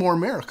to see more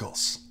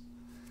miracles.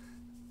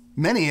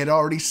 Many had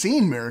already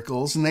seen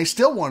miracles and they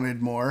still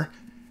wanted more,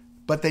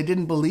 but they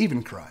didn't believe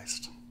in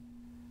Christ.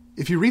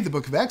 If you read the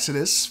book of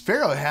Exodus,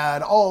 Pharaoh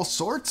had all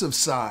sorts of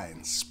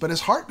signs, but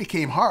his heart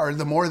became hard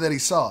the more that he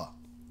saw.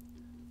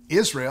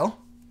 Israel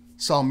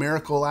saw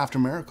miracle after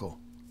miracle,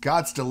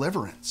 God's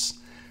deliverance,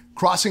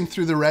 crossing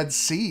through the Red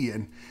Sea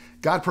and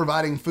God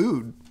providing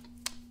food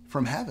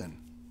from heaven.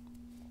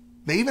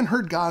 They even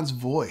heard God's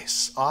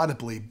voice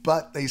audibly,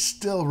 but they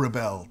still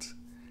rebelled.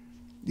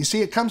 You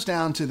see, it comes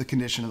down to the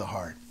condition of the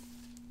heart.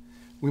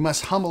 We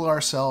must humble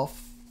ourselves,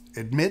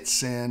 admit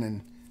sin,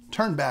 and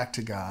turn back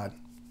to God.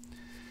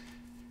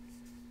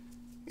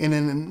 And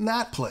in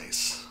that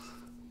place,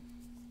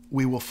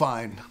 we will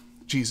find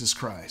Jesus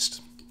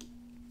Christ.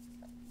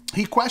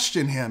 He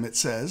questioned him, it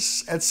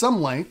says, at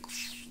some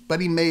length,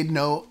 but he made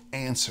no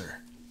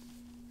answer.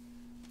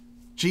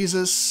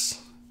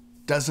 Jesus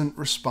doesn't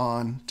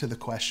respond to the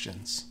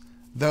questions.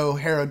 Though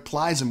Herod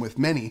plies him with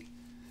many,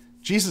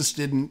 Jesus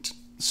didn't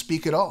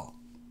speak at all.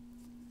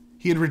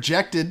 He had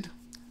rejected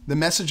the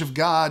message of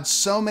God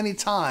so many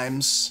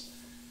times,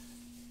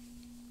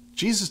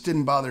 Jesus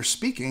didn't bother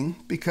speaking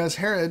because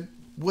Herod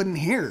wouldn't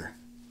hear.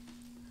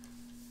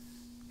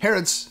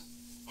 Herod's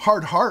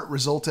hard heart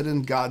resulted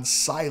in God's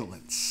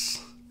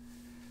silence.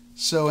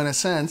 So in a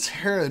sense,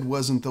 Herod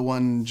wasn't the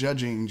one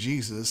judging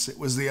Jesus. It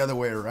was the other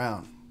way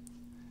around.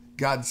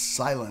 God's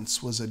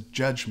silence was a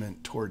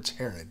judgment towards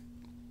Herod.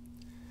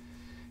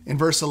 In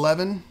verse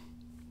 11,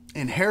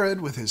 "And Herod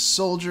with his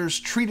soldiers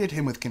treated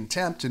him with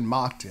contempt and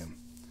mocked him.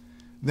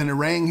 Then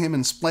arraying him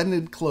in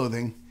splendid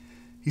clothing,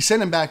 he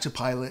sent him back to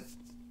Pilate.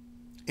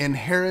 And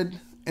Herod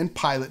and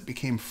Pilate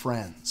became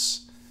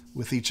friends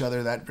with each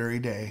other that very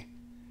day,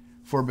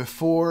 for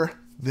before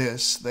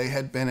this they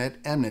had been at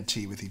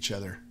enmity with each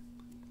other.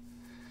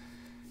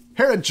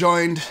 Herod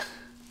joined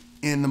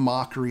in the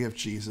mockery of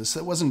Jesus.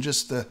 It wasn't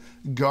just the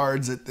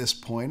guards at this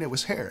point, it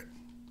was Herod.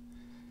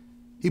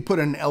 He put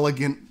an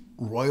elegant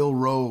royal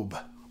robe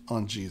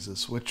on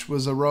Jesus, which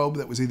was a robe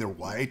that was either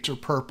white or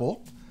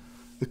purple,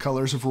 the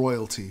colors of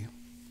royalty.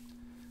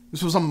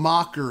 This was a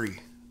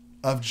mockery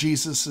of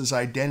Jesus'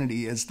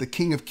 identity as the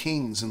King of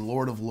Kings and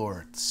Lord of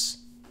Lords.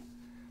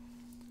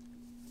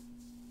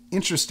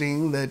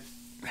 Interesting that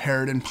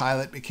Herod and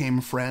Pilate became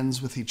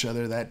friends with each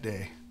other that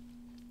day.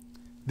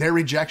 Their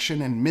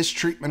rejection and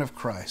mistreatment of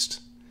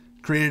Christ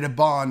created a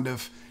bond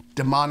of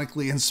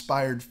demonically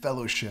inspired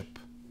fellowship.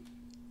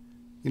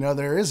 You know,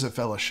 there is a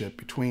fellowship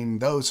between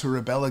those who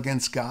rebel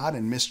against God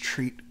and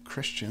mistreat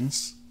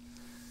Christians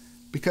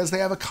because they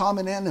have a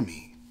common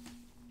enemy.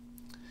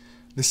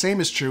 The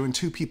same is true when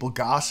two people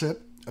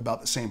gossip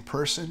about the same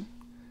person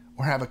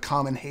or have a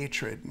common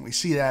hatred. And we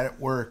see that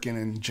at work in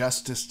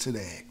injustice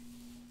today.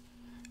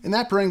 And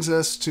that brings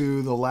us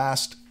to the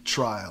last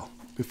trial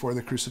before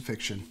the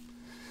crucifixion,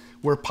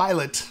 where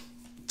Pilate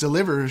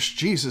delivers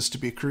Jesus to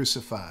be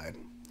crucified.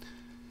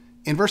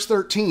 In verse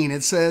 13,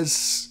 it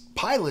says,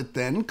 Pilate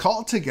then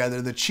called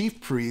together the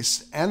chief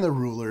priests and the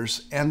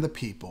rulers and the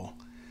people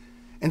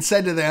and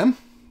said to them,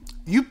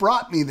 "You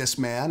brought me this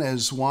man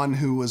as one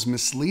who was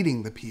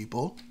misleading the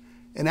people,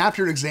 and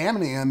after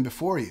examining him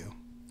before you,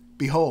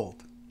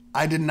 behold,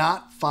 I did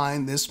not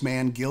find this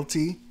man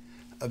guilty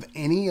of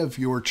any of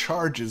your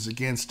charges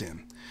against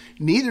him.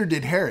 Neither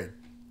did Herod,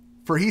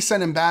 for he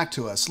sent him back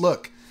to us.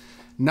 Look,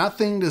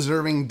 nothing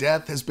deserving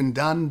death has been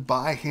done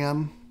by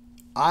him.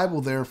 I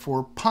will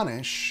therefore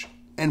punish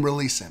and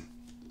release him."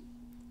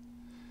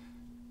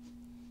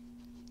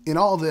 In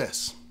all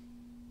this,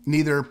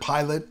 neither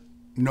Pilate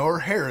nor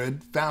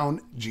Herod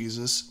found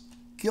Jesus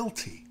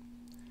guilty.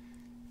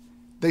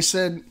 They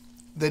said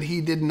that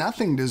he did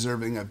nothing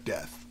deserving of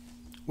death,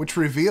 which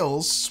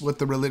reveals what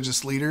the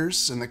religious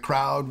leaders and the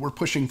crowd were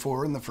pushing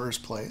for in the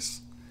first place,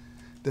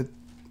 that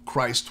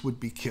Christ would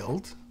be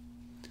killed.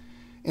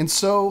 And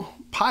so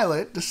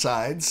Pilate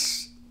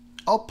decides,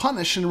 I'll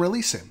punish and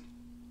release him.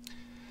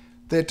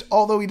 That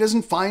although he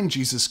doesn't find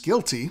Jesus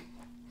guilty,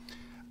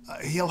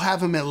 he'll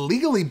have him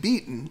illegally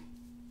beaten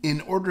in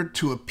order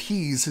to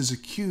appease his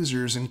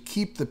accusers and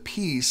keep the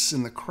peace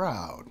in the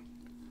crowd.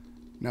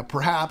 Now,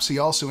 perhaps he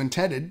also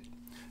intended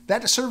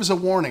that to serve as a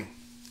warning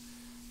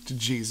to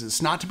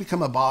Jesus, not to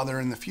become a bother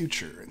in the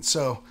future. And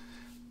so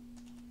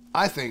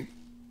I think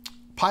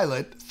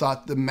Pilate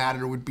thought the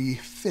matter would be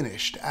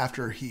finished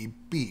after he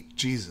beat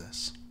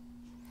Jesus.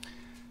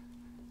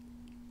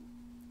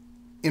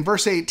 In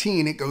verse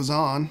 18, it goes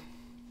on,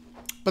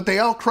 "But they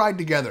all cried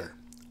together,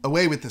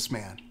 'Away with this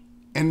man,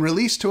 and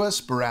release to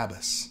us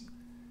Barabbas.'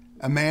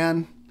 A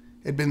man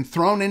had been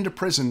thrown into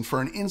prison for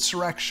an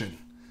insurrection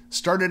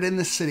started in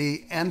the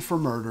city and for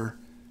murder.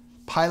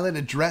 Pilate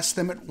addressed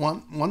them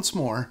once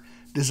more,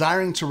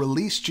 desiring to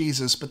release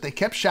Jesus, but they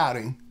kept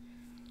shouting,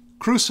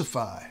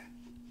 'Crucify,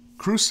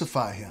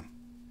 crucify him.'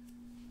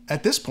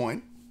 At this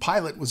point,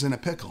 Pilate was in a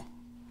pickle.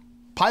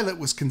 Pilate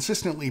was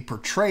consistently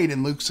portrayed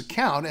in Luke's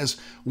account as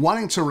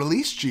wanting to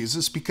release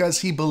Jesus because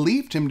he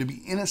believed him to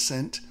be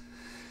innocent.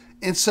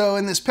 And so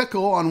in this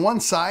pickle, on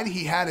one side,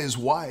 he had his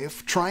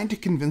wife trying to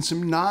convince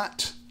him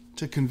not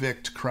to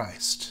convict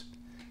Christ.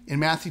 In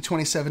Matthew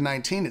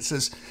 27:19, it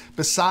says,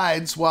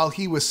 "Besides, while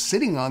he was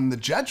sitting on the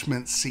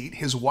judgment seat,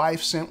 his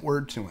wife sent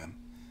word to him,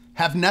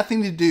 'Have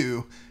nothing to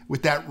do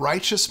with that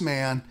righteous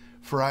man,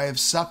 for I have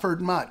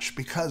suffered much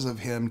because of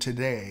him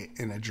today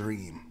in a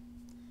dream.'"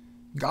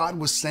 God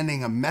was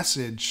sending a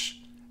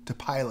message to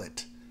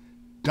Pilate.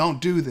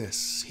 Don't do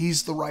this.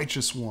 He's the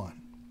righteous one.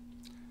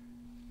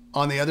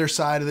 On the other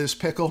side of this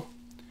pickle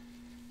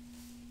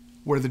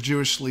were the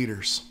Jewish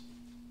leaders.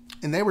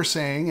 And they were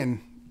saying in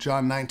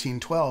John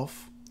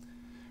 19:12,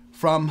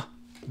 from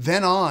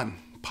then on,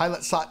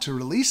 Pilate sought to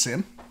release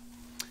him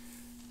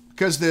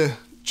because the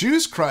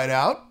Jews cried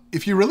out,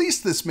 "If you release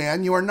this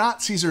man, you are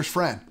not Caesar's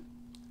friend.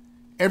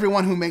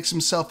 Everyone who makes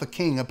himself a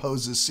king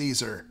opposes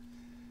Caesar."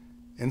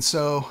 And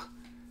so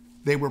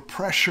they were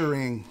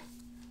pressuring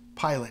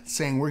Pilate,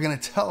 saying, "We're going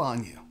to tell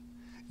on you.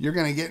 You're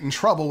going to get in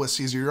trouble with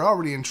Caesar. You're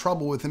already in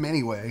trouble with him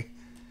anyway."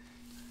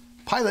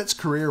 Pilate's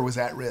career was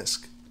at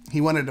risk. He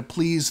wanted to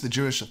please the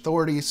Jewish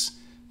authorities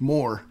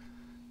more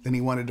than he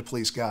wanted to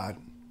please God.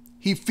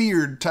 He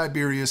feared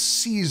Tiberius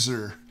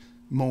Caesar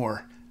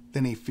more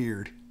than he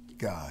feared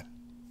God.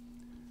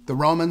 The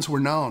Romans were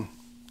known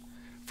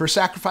for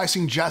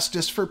sacrificing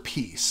justice for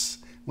peace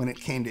when it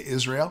came to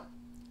Israel.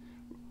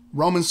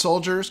 Roman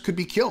soldiers could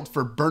be killed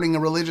for burning a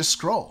religious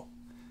scroll,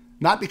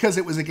 not because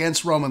it was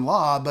against Roman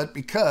law, but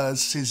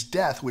because his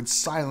death would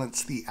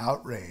silence the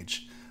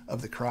outrage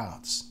of the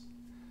crowds.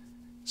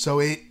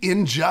 So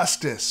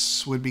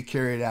injustice would be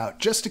carried out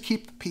just to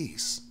keep the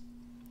peace.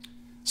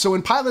 So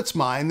in Pilate's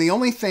mind, the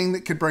only thing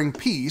that could bring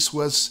peace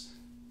was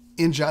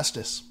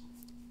injustice,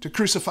 to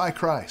crucify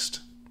Christ.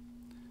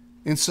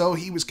 And so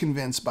he was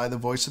convinced by the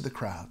voice of the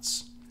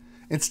crowds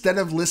instead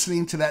of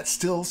listening to that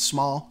still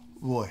small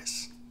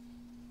voice.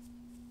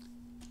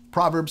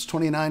 Proverbs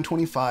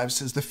 29:25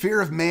 says, "The fear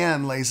of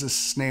man lays a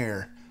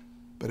snare,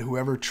 but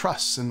whoever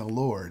trusts in the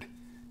Lord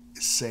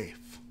is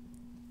safe."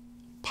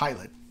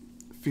 Pilate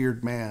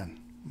feared man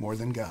more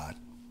than God.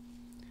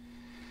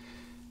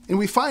 And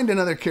we find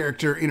another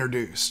character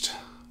introduced,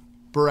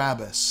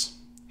 Barabbas.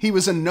 He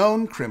was a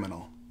known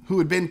criminal who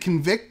had been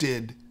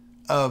convicted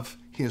of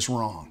his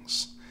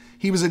wrongs.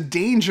 He was a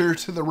danger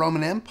to the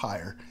Roman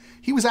Empire.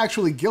 He was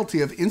actually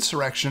guilty of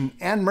insurrection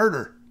and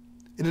murder.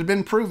 It had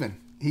been proven.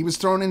 He was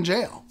thrown in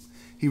jail.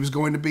 He was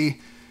going to be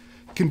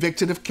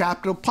convicted of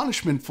capital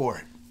punishment for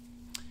it.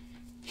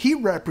 He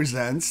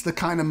represents the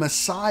kind of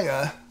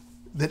Messiah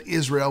that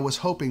Israel was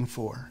hoping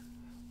for,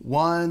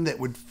 one that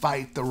would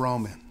fight the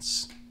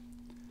Romans.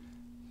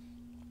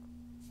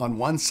 On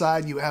one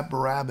side, you have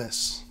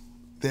Barabbas,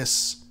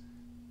 this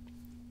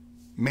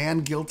man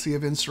guilty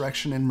of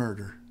insurrection and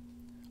murder.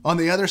 On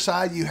the other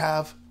side, you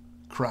have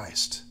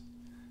Christ,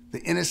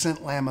 the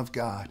innocent Lamb of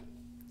God.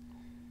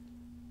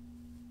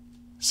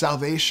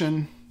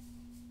 Salvation,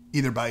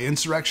 either by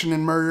insurrection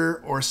and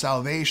murder, or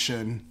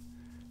salvation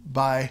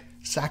by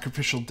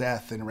sacrificial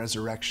death and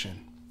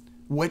resurrection.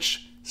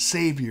 Which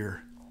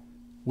Savior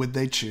would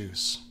they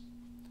choose?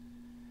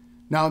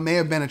 Now, it may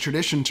have been a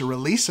tradition to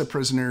release a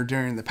prisoner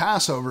during the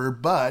Passover,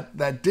 but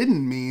that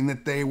didn't mean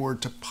that they were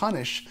to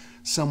punish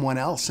someone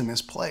else in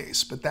his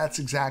place. But that's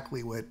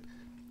exactly what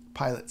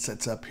Pilate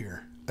sets up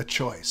here, a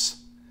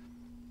choice.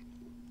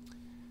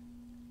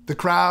 The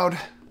crowd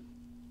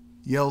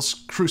yells,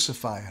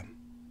 "Crucify him."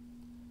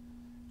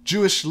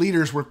 Jewish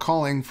leaders were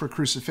calling for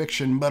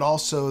crucifixion, but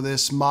also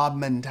this mob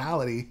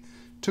mentality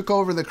took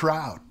over the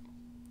crowd.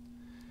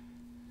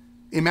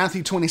 In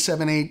Matthew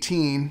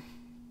 27:18,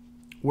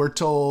 we're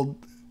told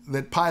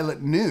that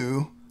Pilate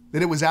knew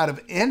that it was out of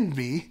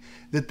envy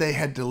that they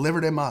had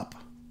delivered him up.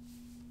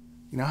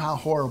 You know how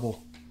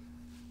horrible.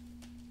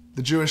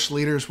 The Jewish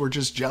leaders were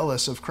just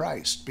jealous of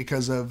Christ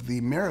because of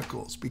the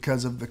miracles,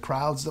 because of the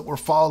crowds that were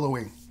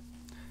following,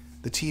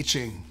 the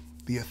teaching,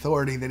 the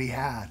authority that he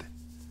had.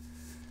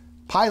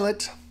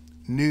 Pilate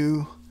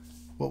knew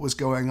what was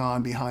going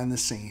on behind the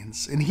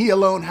scenes, and he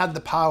alone had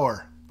the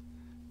power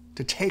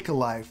to take a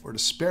life or to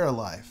spare a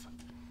life.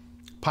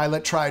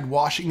 Pilate tried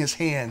washing his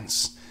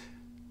hands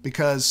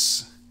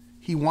because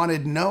he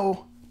wanted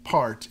no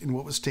part in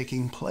what was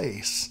taking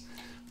place.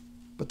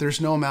 But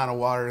there's no amount of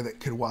water that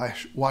could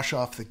wash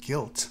off the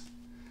guilt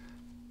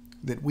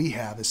that we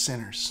have as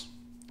sinners.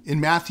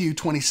 In Matthew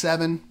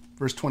 27,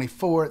 verse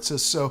 24, it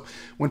says, "So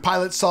when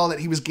Pilate saw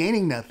that he was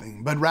gaining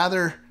nothing, but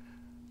rather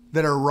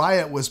that a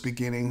riot was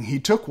beginning, he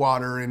took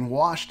water and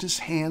washed his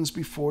hands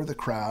before the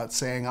crowd,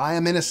 saying, 'I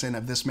am innocent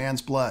of this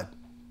man's blood.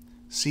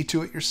 See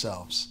to it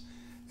yourselves.'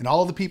 And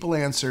all the people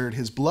answered,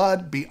 'His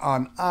blood be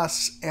on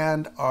us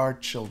and our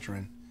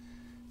children,'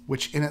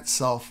 which in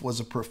itself was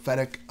a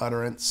prophetic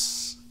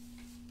utterance,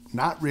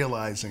 not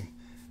realizing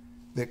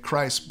that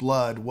Christ's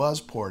blood was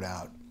poured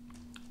out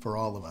for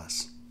all of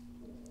us."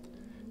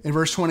 In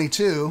verse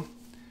 22,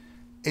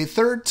 "A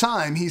third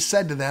time he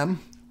said to them,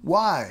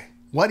 'Why?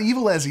 What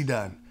evil has he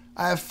done?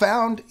 I have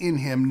found in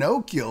him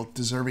no guilt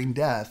deserving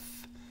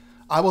death.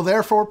 I will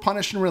therefore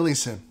punish and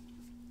release him.'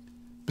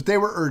 But they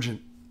were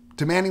urgent,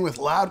 demanding with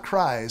loud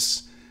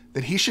cries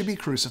that he should be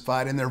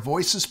crucified, and their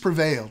voices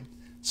prevailed.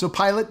 So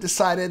Pilate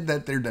decided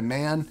that their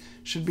demand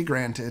should be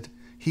granted.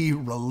 He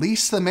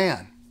released the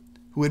man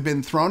who had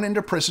been thrown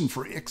into prison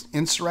for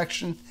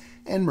insurrection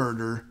and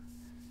murder,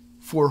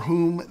 for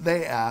whom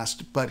they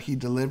asked, but he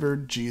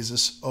delivered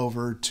Jesus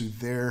over to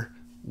their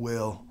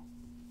will."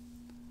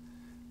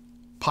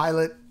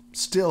 Pilate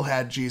still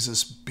had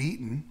Jesus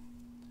beaten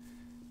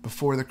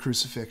before the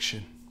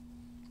crucifixion.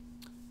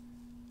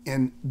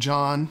 In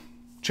John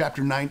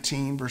chapter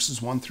 19,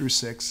 verses 1 through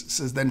 6, it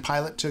says, "Then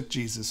Pilate took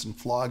Jesus and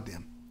flogged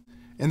him.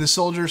 And the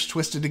soldiers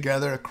twisted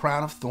together a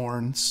crown of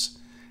thorns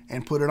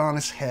and put it on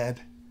his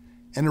head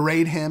and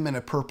arrayed him in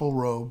a purple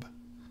robe.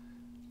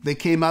 They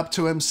came up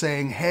to him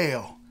saying,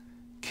 'Hail,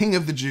 King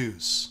of the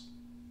Jews,'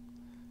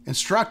 and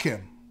struck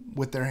him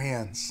with their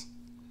hands.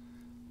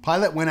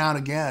 Pilate went out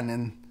again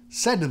and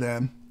said to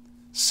them,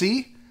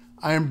 'See,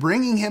 I am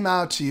bringing him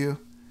out to you,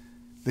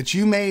 that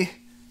you may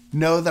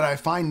know that I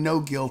find no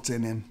guilt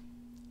in him.'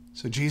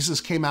 So Jesus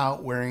came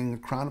out wearing a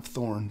crown of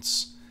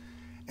thorns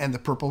and the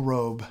purple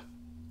robe.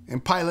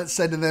 And Pilate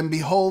said to them,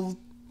 'Behold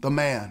the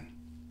man.'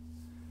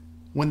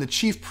 When the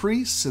chief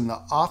priests and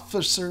the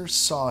officers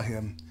saw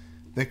him,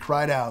 they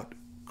cried out,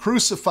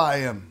 'Crucify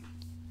him!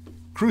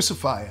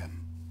 Crucify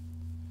him!'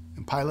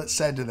 And Pilate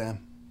said to them,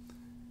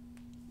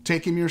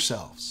 'Take him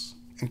yourselves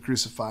and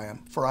crucify him,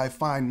 for I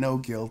find no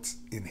guilt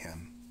in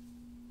him.'"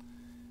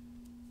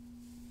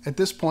 At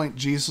this point,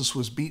 Jesus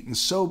was beaten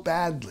so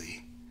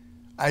badly,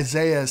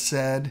 Isaiah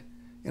said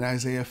in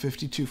Isaiah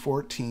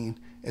 52:14,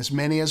 "As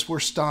many as were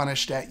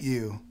astonished at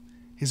you,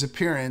 his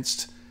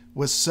appearance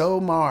was so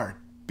marred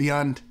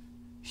beyond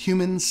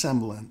human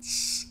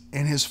semblance,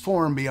 and his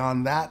form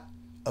beyond that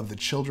of the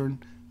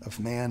children of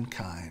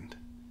mankind."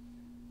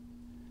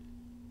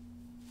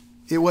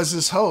 It was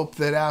his hope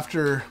that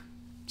after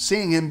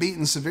seeing him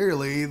beaten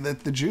severely,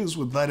 that the Jews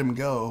would let him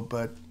go,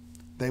 but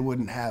they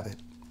wouldn't have it.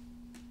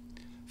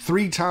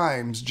 3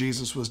 times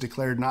Jesus was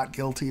declared not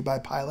guilty by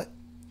Pilate,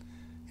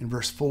 in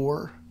verse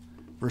 4,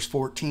 verse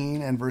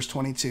 14, and verse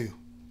 22.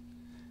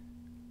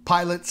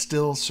 Pilate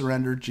still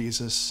surrendered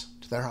Jesus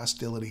to their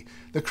hostility.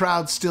 The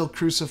crowd still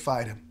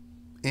crucified him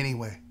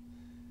anyway.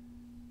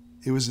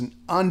 It was an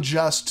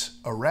unjust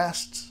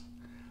arrest,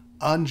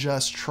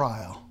 unjust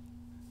trial,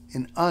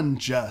 an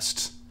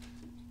unjust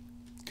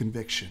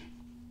conviction.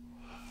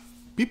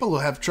 People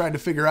have tried to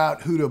figure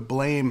out who to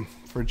blame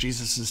for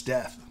Jesus'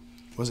 death.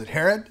 Was it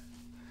Herod?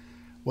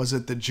 Was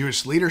it the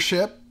Jewish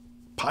leadership?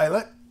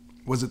 Pilate?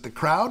 Was it the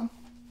crowd?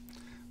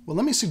 Well,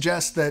 let me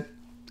suggest that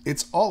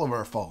it's all of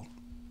our fault.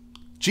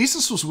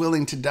 Jesus was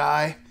willing to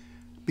die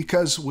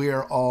because we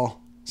are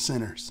all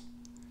sinners.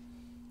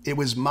 It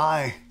was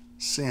my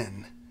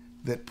sin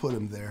that put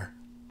him there.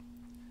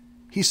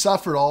 He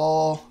suffered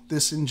all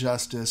this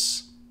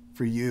injustice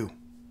for you.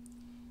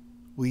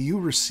 Will you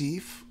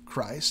receive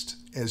Christ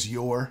as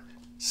your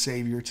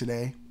Savior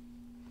today?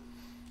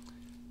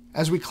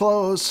 As we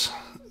close,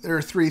 there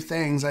are 3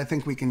 things I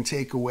think we can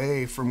take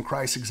away from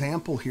Christ's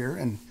example here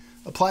and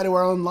apply to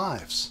our own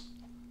lives.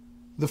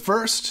 The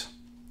first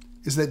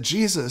is that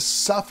Jesus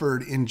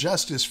suffered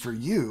injustice for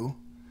you,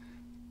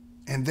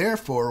 and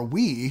therefore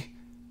we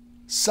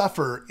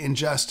suffer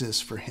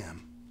injustice for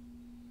him.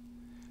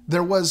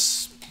 There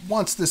was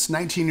once this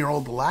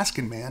 19-year-old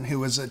Alaskan man who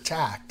was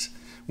attacked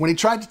when he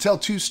tried to tell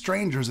 2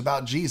 strangers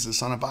about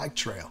Jesus on a bike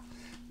trail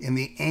in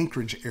the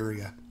Anchorage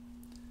area.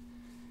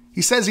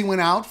 He says he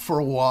went out for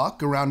a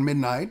walk around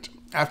midnight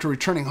after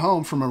returning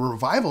home from a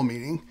revival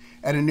meeting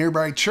at a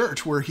nearby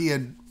church where he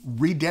had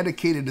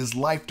rededicated his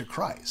life to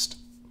Christ.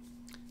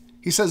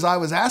 He says, I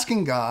was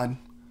asking God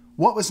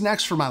what was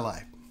next for my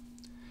life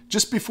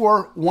just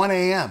before 1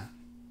 a.m.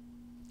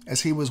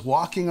 as he was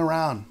walking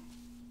around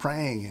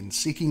praying and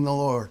seeking the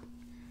Lord.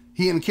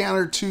 He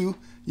encountered 2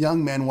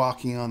 young men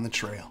walking on the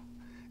trail.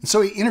 And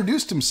so he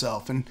introduced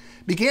himself and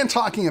began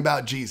talking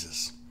about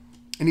Jesus.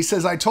 And he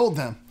says, I told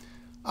them,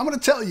 I'm going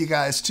to tell you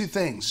guys 2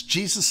 things.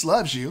 Jesus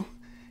loves you,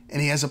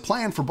 and he has a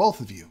plan for both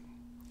of you.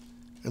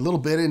 A little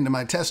bit into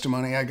my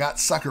testimony, I got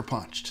sucker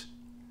punched,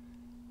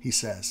 he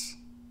says,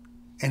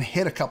 and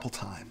hit a couple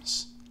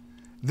times.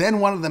 Then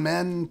one of the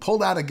men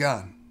pulled out a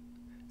gun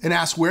and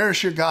asked, where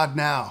is your God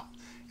now?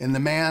 And the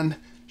man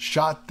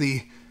shot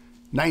the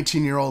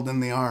 19-year-old in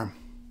the arm.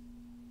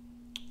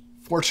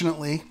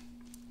 Fortunately,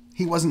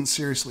 he wasn't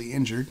seriously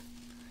injured.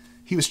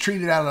 He was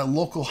treated at a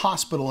local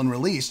hospital and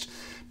released.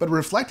 But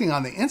reflecting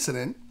on the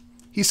incident,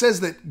 he says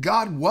that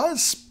God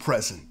was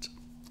present.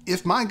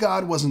 If my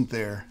God wasn't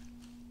there,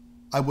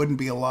 I wouldn't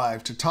be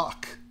alive to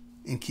talk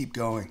and keep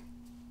going.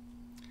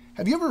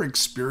 Have you ever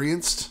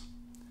experienced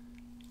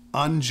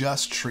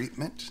unjust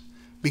treatment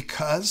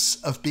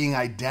because of being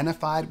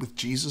identified with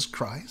Jesus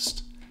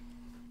Christ?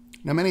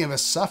 Now, many of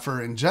us suffer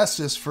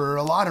injustice for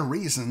a lot of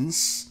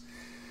reasons,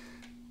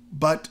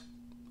 but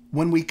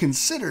when we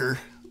consider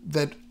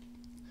that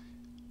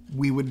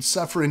we would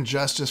suffer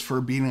injustice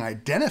for being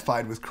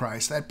identified with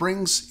Christ, that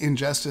brings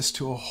injustice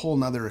to a whole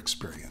nother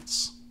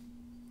experience.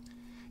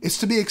 It's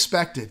to be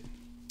expected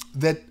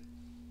that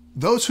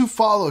those who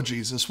follow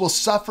Jesus will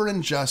suffer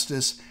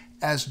injustice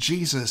as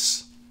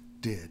Jesus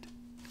did.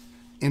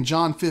 In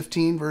John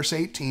 15, verse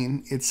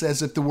 18, it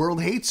says, if the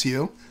world hates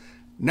you,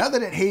 know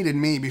that it hated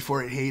me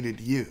before it hated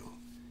you.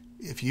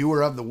 If you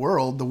were of the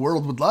world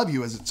would love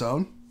you as its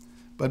own.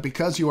 But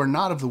because you are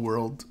not of the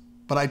world,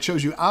 but I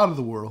chose you out of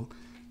the world,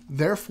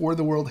 therefore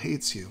the world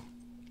hates you.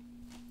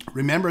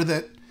 Remember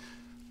that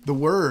the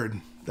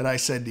word that I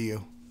said to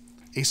you,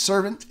 a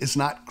servant is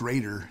not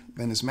greater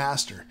than his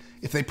master.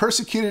 If they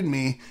persecuted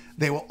me,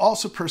 they will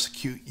also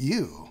persecute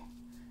you.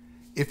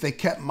 If they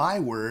kept my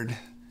word,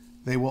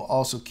 they will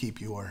also keep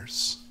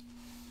yours.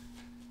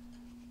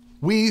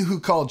 We who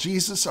call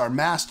Jesus our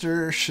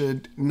master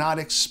should not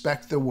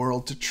expect the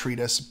world to treat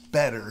us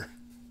better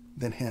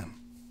than him.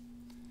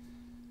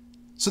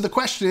 So the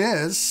question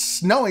is,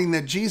 knowing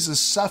that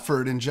Jesus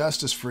suffered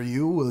injustice for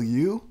you, will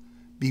you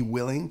be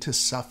willing to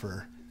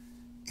suffer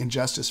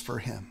injustice for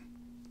him?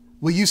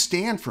 Will you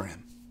stand for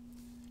him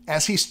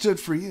as he stood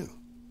for you?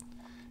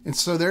 And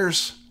so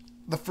there's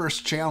the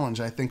first challenge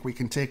I think we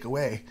can take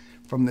away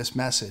from this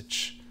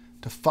message,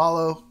 to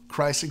follow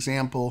Christ's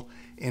example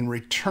and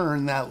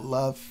return that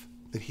love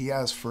that he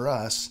has for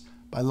us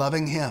by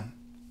loving him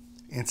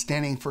and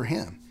standing for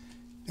him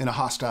in a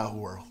hostile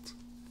world.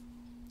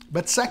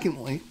 But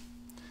secondly,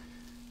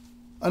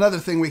 another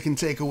thing we can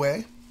take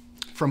away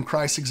from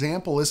Christ's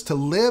example is to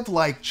live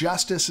like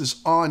justice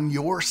is on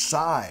your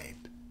side.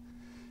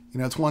 You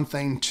know, it's one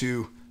thing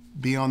to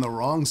be on the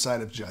wrong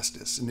side of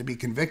justice and to be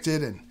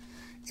convicted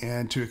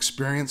and to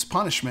experience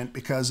punishment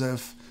because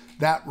of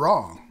that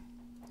wrong.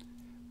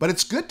 But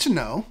it's good to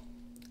know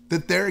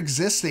that there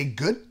exists a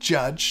good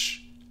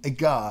judge, a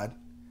God,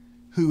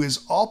 who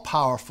is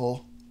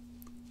all-powerful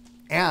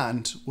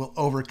and will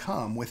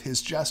overcome with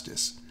his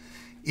justice.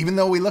 Even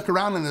though we look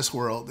around in this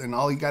world and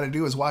all you got to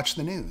do is watch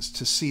the news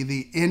to see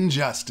the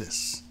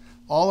injustice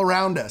all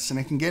around us, and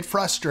it can get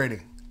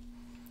frustrating.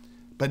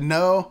 But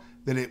know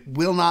that it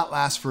will not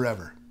last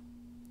forever.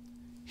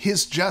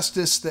 His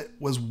justice that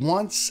was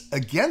once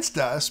against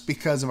us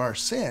because of our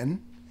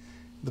sin,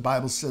 the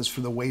Bible says,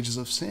 for the wages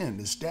of sin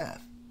is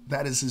death.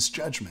 That is his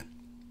judgment.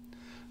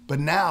 But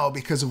now,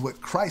 because of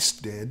what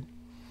Christ did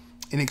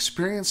in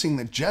experiencing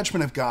the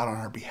judgment of God on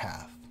our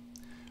behalf,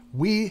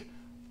 we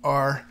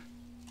are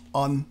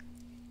on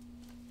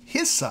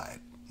his side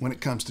when it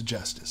comes to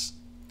justice.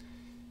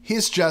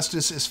 His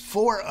justice is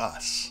for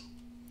us.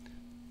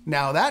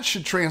 Now that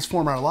should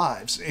transform our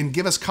lives and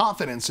give us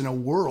confidence in a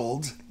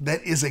world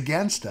that is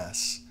against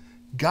us.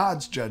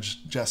 God's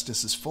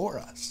justice is for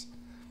us.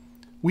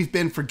 We've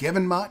been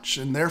forgiven much,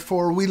 and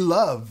therefore we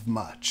love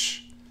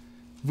much.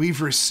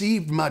 We've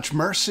received much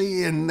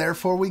mercy, and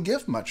therefore we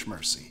give much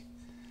mercy.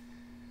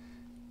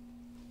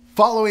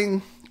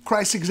 Following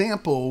Christ's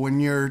example when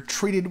you're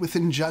treated with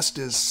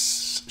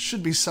injustice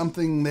should be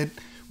something that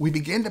we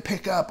begin to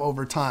pick up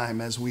over time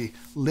as we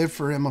live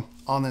for him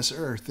on this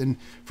earth. In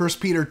 1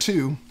 Peter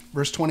 2,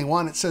 verse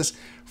 21, it says,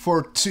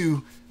 "For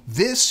to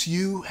this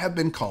you have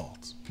been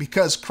called,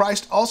 because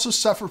Christ also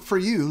suffered for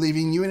you,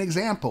 leaving you an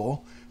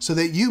example, so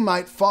that you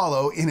might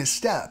follow in his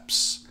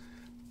steps.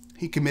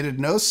 He committed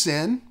no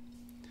sin,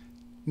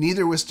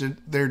 neither was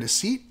there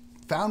deceit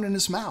found in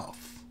his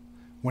mouth.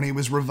 When he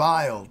was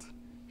reviled,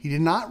 he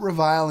did not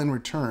revile in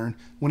return.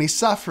 When he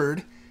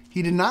suffered,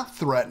 he did not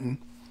threaten,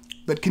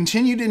 but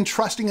continued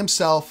entrusting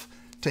himself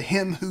to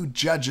him who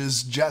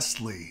judges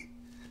justly.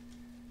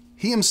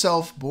 He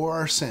himself bore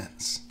our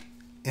sins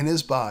in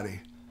his body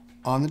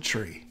on the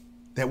tree,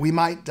 that we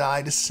might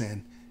die to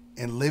sin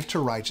and live to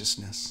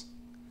righteousness.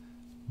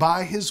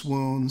 By his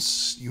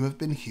wounds you have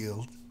been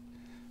healed,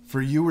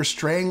 for you were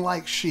straying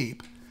like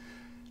sheep,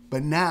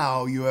 but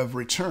now you have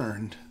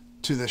returned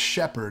to the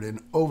shepherd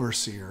and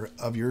overseer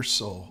of your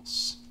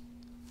souls."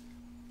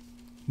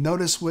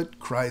 Notice what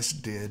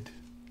Christ did.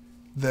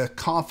 The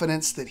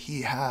confidence that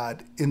he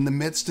had in the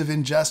midst of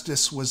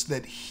injustice was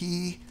that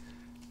he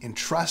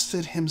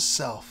entrusted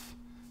himself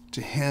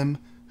to him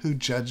who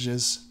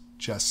judges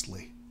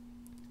justly.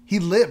 He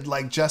lived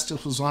like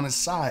justice was on his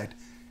side,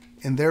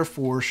 and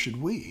therefore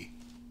should we.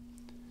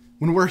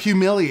 When we're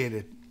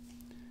humiliated,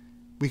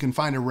 we can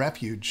find a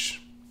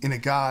refuge in a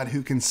God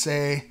who can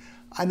say,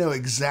 "I know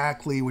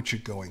exactly what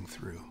you're going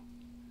through."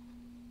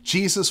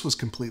 Jesus was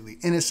completely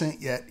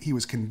innocent, yet he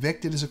was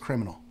convicted as a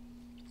criminal.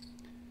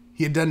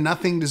 He had done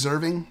nothing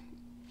deserving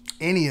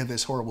any of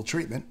this horrible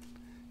treatment.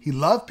 He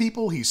loved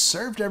people. He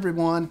served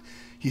everyone.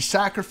 He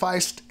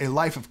sacrificed a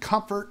life of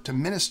comfort to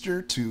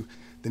minister to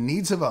the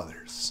needs of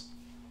others.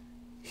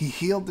 He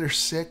healed their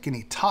sick, and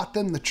he taught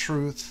them the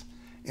truth.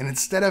 And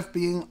instead of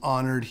being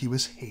honored, he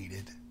was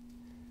hated.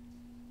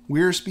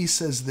 Wiersbe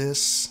says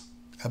this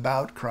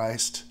about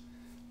Christ: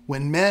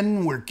 when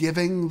men were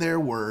giving their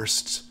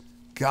worst,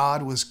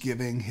 God was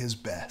giving his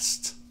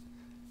best.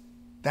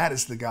 That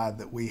is the God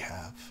that we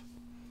have.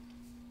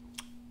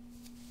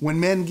 When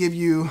men give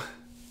you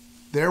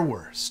their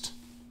worst,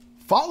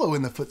 follow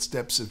in the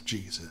footsteps of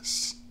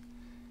Jesus.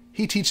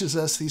 He teaches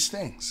us these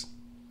things.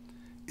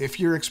 If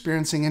you're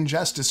experiencing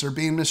injustice or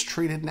being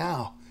mistreated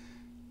now,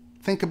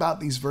 think about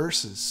these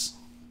verses.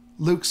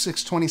 Luke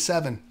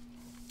 6:27.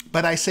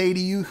 "But I say to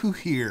you who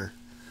hear,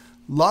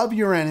 love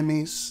your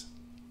enemies,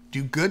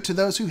 do good to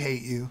those who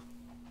hate you,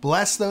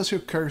 bless those who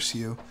curse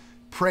you,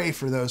 pray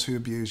for those who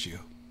abuse you."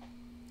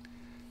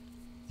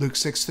 Luke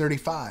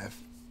 6:35.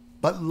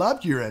 "But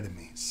love your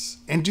enemies,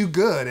 and do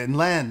good, and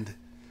lend,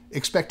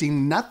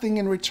 expecting nothing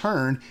in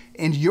return,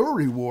 and your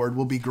reward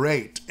will be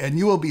great, and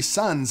you will be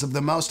sons of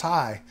the Most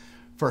High,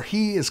 for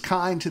he is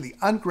kind to the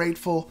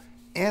ungrateful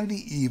and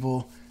the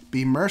evil.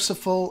 Be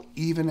merciful,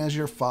 even as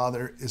your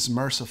Father is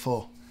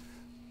merciful."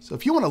 So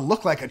if you want to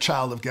look like a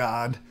child of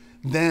God,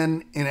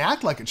 and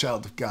act like a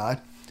child of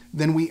God,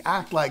 then we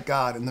act like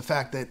God in the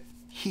fact that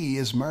he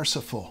is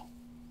merciful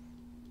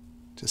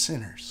to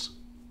sinners.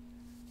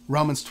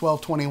 Romans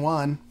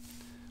 12:21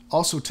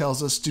 also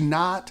tells us, "Do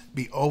not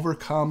be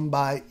overcome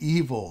by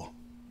evil."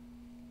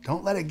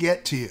 Don't let it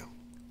get to you,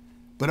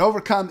 but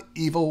overcome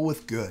evil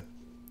with good.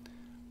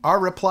 Our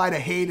reply to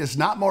hate is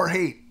not more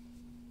hate,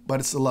 but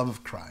it's the love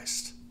of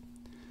Christ.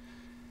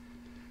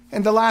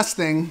 And the last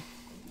thing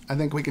I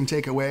think we can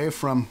take away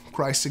from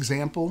Christ's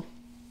example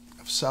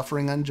of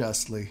suffering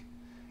unjustly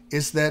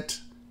is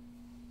that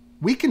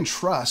we can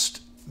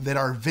trust that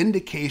our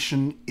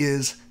vindication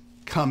is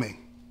coming.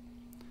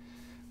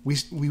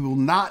 We will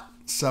not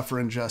suffer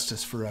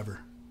injustice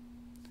forever.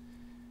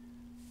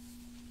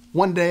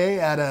 One day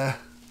at a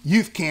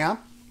youth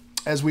camp,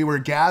 as we were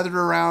gathered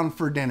around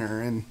for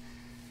dinner, and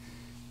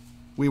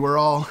we were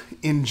all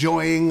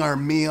enjoying our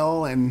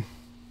meal, and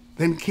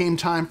then came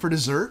time for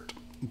dessert,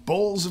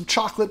 bowls of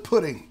chocolate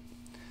pudding.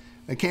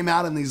 They came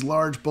out in these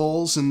large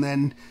bowls, and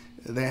then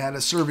they had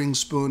a serving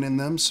spoon in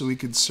them so we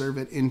could serve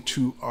it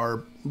into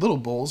our little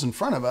bowls in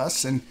front of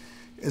us. And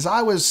as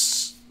I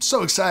was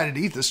so excited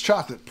to eat this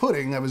chocolate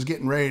pudding, I was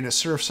getting ready to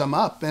serve some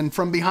up, and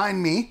from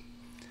behind me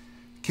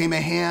came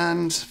a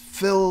hand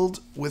filled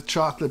with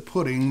chocolate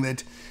pudding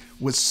that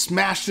was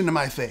smashed into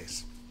my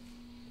face.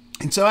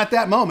 And so at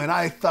that moment,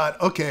 I thought,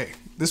 okay,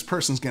 this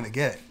person's going to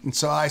get it. And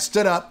so I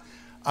stood up.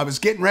 I was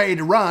getting ready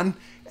to run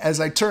as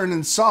I turned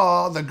and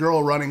saw the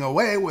girl running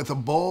away with a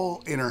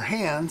bowl in her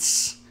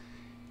hands.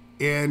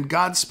 And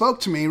God spoke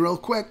to me real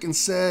quick and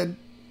said,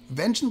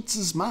 vengeance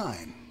is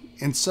mine.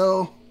 And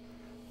so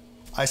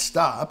I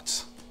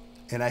stopped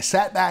and I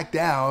sat back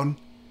down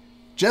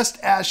just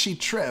as she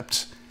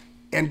tripped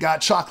and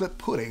got chocolate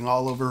pudding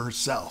all over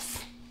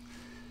herself.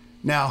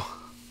 Now,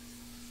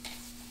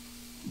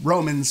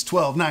 Romans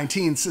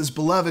 12:19 says,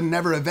 Beloved,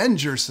 never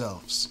avenge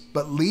yourselves,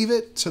 but leave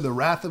it to the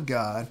wrath of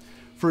God,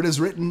 for it is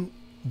written,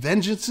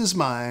 vengeance is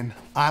mine,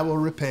 I will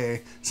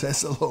repay,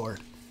 says the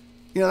Lord.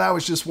 You know, that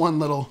was just one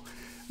little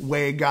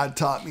way God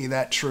taught me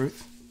that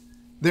truth.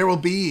 There will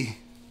be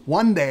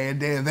one day a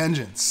day of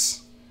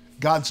vengeance.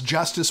 God's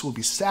justice will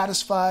be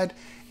satisfied,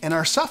 and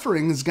our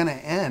suffering is going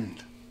to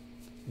end.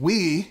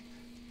 We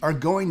are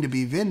going to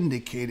be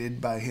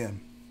vindicated by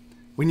him.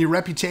 When your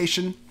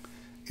reputation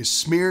is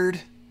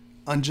smeared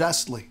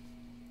unjustly,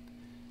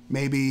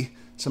 maybe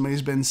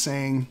somebody's been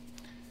saying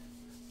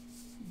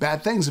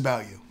bad things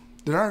about you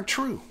that aren't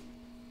true.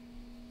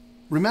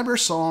 Remember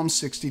Psalm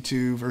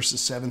 62,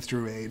 verses 7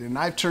 through 8. And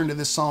I've turned to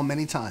this psalm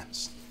many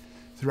times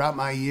throughout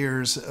my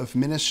years of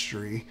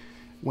ministry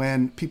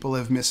when people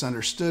have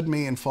misunderstood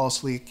me and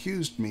falsely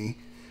accused me.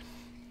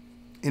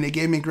 And it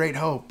gave me great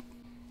hope.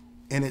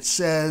 And it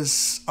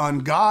says, On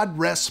God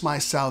rests my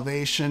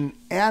salvation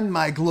and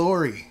my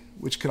glory,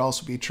 which could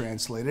also be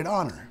translated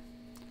honor.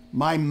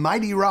 My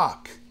mighty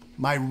rock,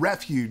 my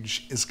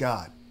refuge is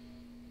God.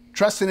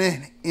 Trust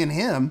in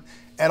him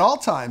at all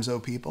times,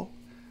 O people.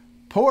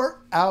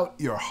 Pour out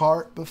your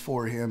heart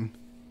before him.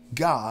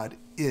 God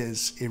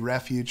is a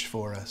refuge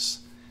for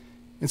us.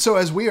 And so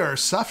as we are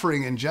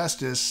suffering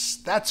injustice,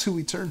 that's who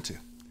we turn to.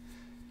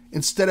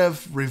 Instead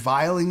of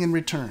reviling in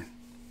return,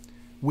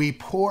 we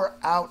pour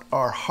out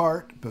our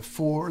heart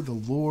before the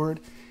Lord,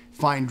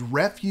 find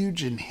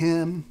refuge in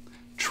him,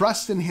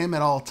 trust in him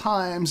at all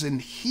times,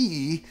 and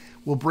he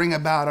will bring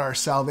about our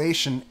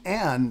salvation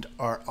and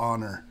our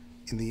honor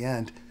in the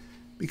end,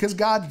 because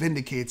God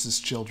vindicates his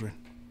children.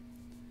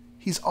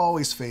 He's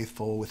always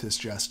faithful with his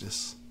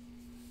justice.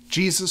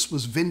 Jesus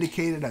was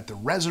vindicated at the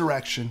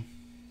resurrection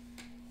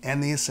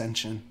and the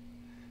ascension,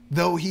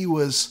 though he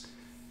was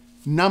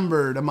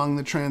numbered among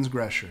the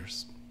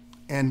transgressors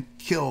and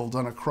killed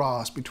on a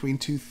cross between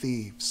two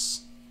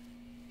thieves.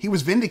 He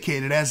was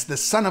vindicated as the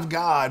Son of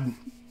God,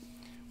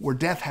 where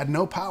death had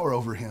no power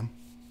over him,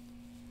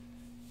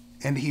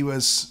 and he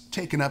was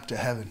taken up to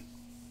heaven.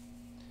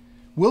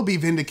 We'll be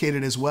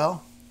vindicated as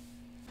well.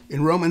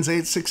 In Romans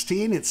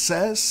 8:16, it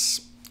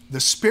says,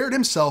 The Spirit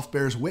himself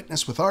bears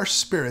witness with our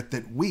spirit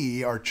that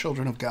we are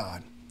children of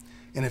God.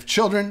 And if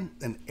children,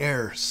 then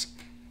heirs,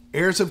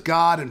 heirs of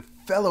God and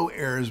fellow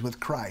heirs with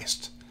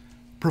Christ,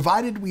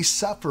 provided we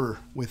suffer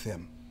with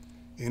him,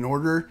 in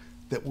order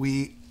that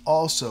we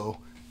also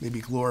may be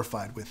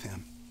glorified with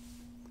him.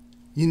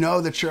 You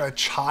know that you're a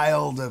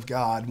child of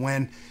God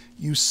when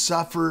you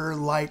suffer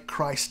like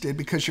Christ did,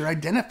 because you're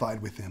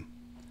identified with him.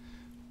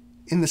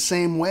 In the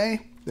same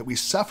way that we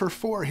suffer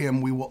for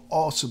him, we will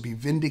also be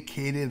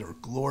vindicated or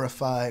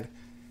glorified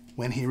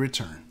when he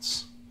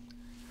returns.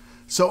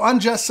 So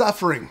unjust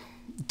suffering,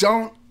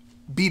 don't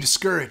be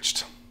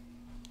discouraged.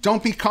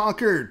 Don't be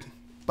conquered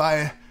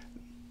by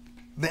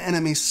the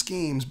enemy's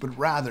schemes, but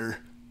rather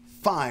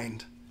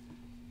find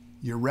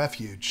your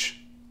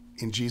refuge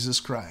in Jesus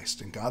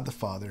Christ and God the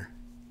Father.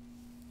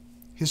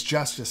 His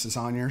justice is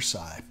on your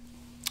side.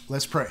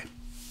 Let's pray.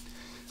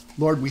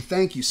 Lord, we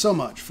thank you so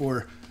much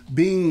for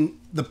being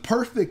the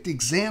perfect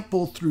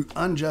example through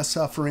unjust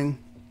suffering.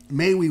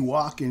 May we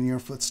walk in your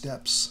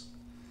footsteps.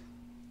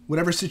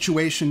 Whatever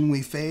situation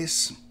we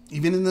face,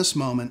 even in this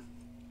moment,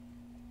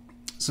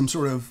 some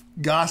sort of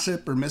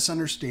gossip or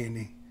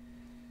misunderstanding,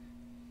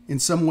 in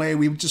some way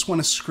we just want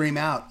to scream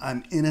out,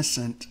 I'm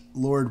innocent.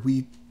 Lord,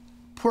 we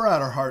pour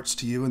out our hearts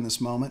to you in this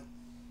moment,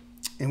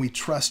 and we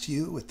trust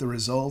you with the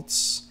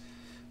results,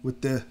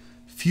 with the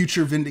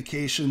future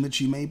vindication that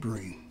you may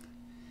bring.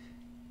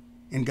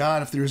 And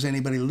God, if there's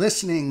anybody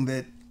listening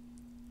that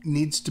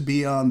needs to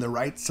be on the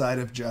right side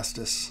of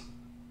justice,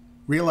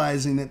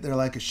 realizing that they're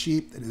like a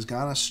sheep that has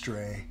gone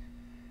astray,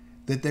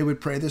 that they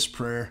would pray this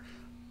prayer.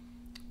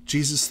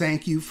 Jesus,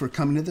 thank you for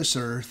coming to this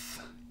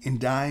earth and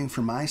dying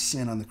for my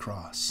sin on the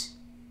cross.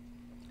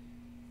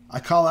 I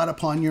call out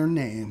upon your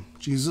name,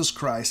 Jesus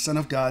Christ, Son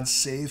of God,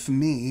 save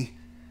me.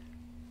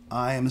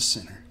 I am a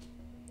sinner.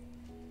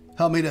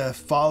 Help me to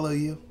follow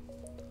you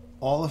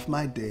all of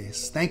my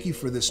days. Thank you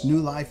for this new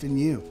life in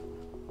you.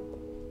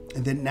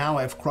 And that now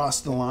I've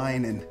crossed the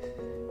line and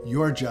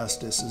your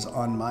justice is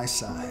on my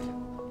side.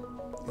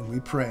 And we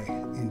pray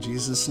in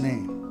Jesus'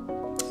 name.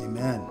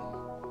 Amen.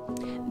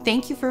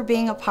 Thank you for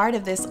being a part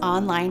of this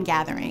online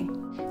gathering.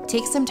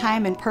 Take some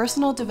time in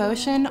personal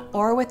devotion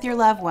or with your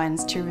loved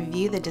ones to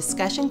review the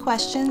discussion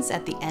questions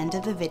at the end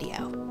of the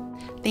video.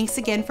 Thanks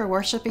again for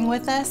worshiping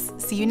with us.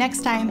 See you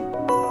next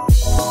time.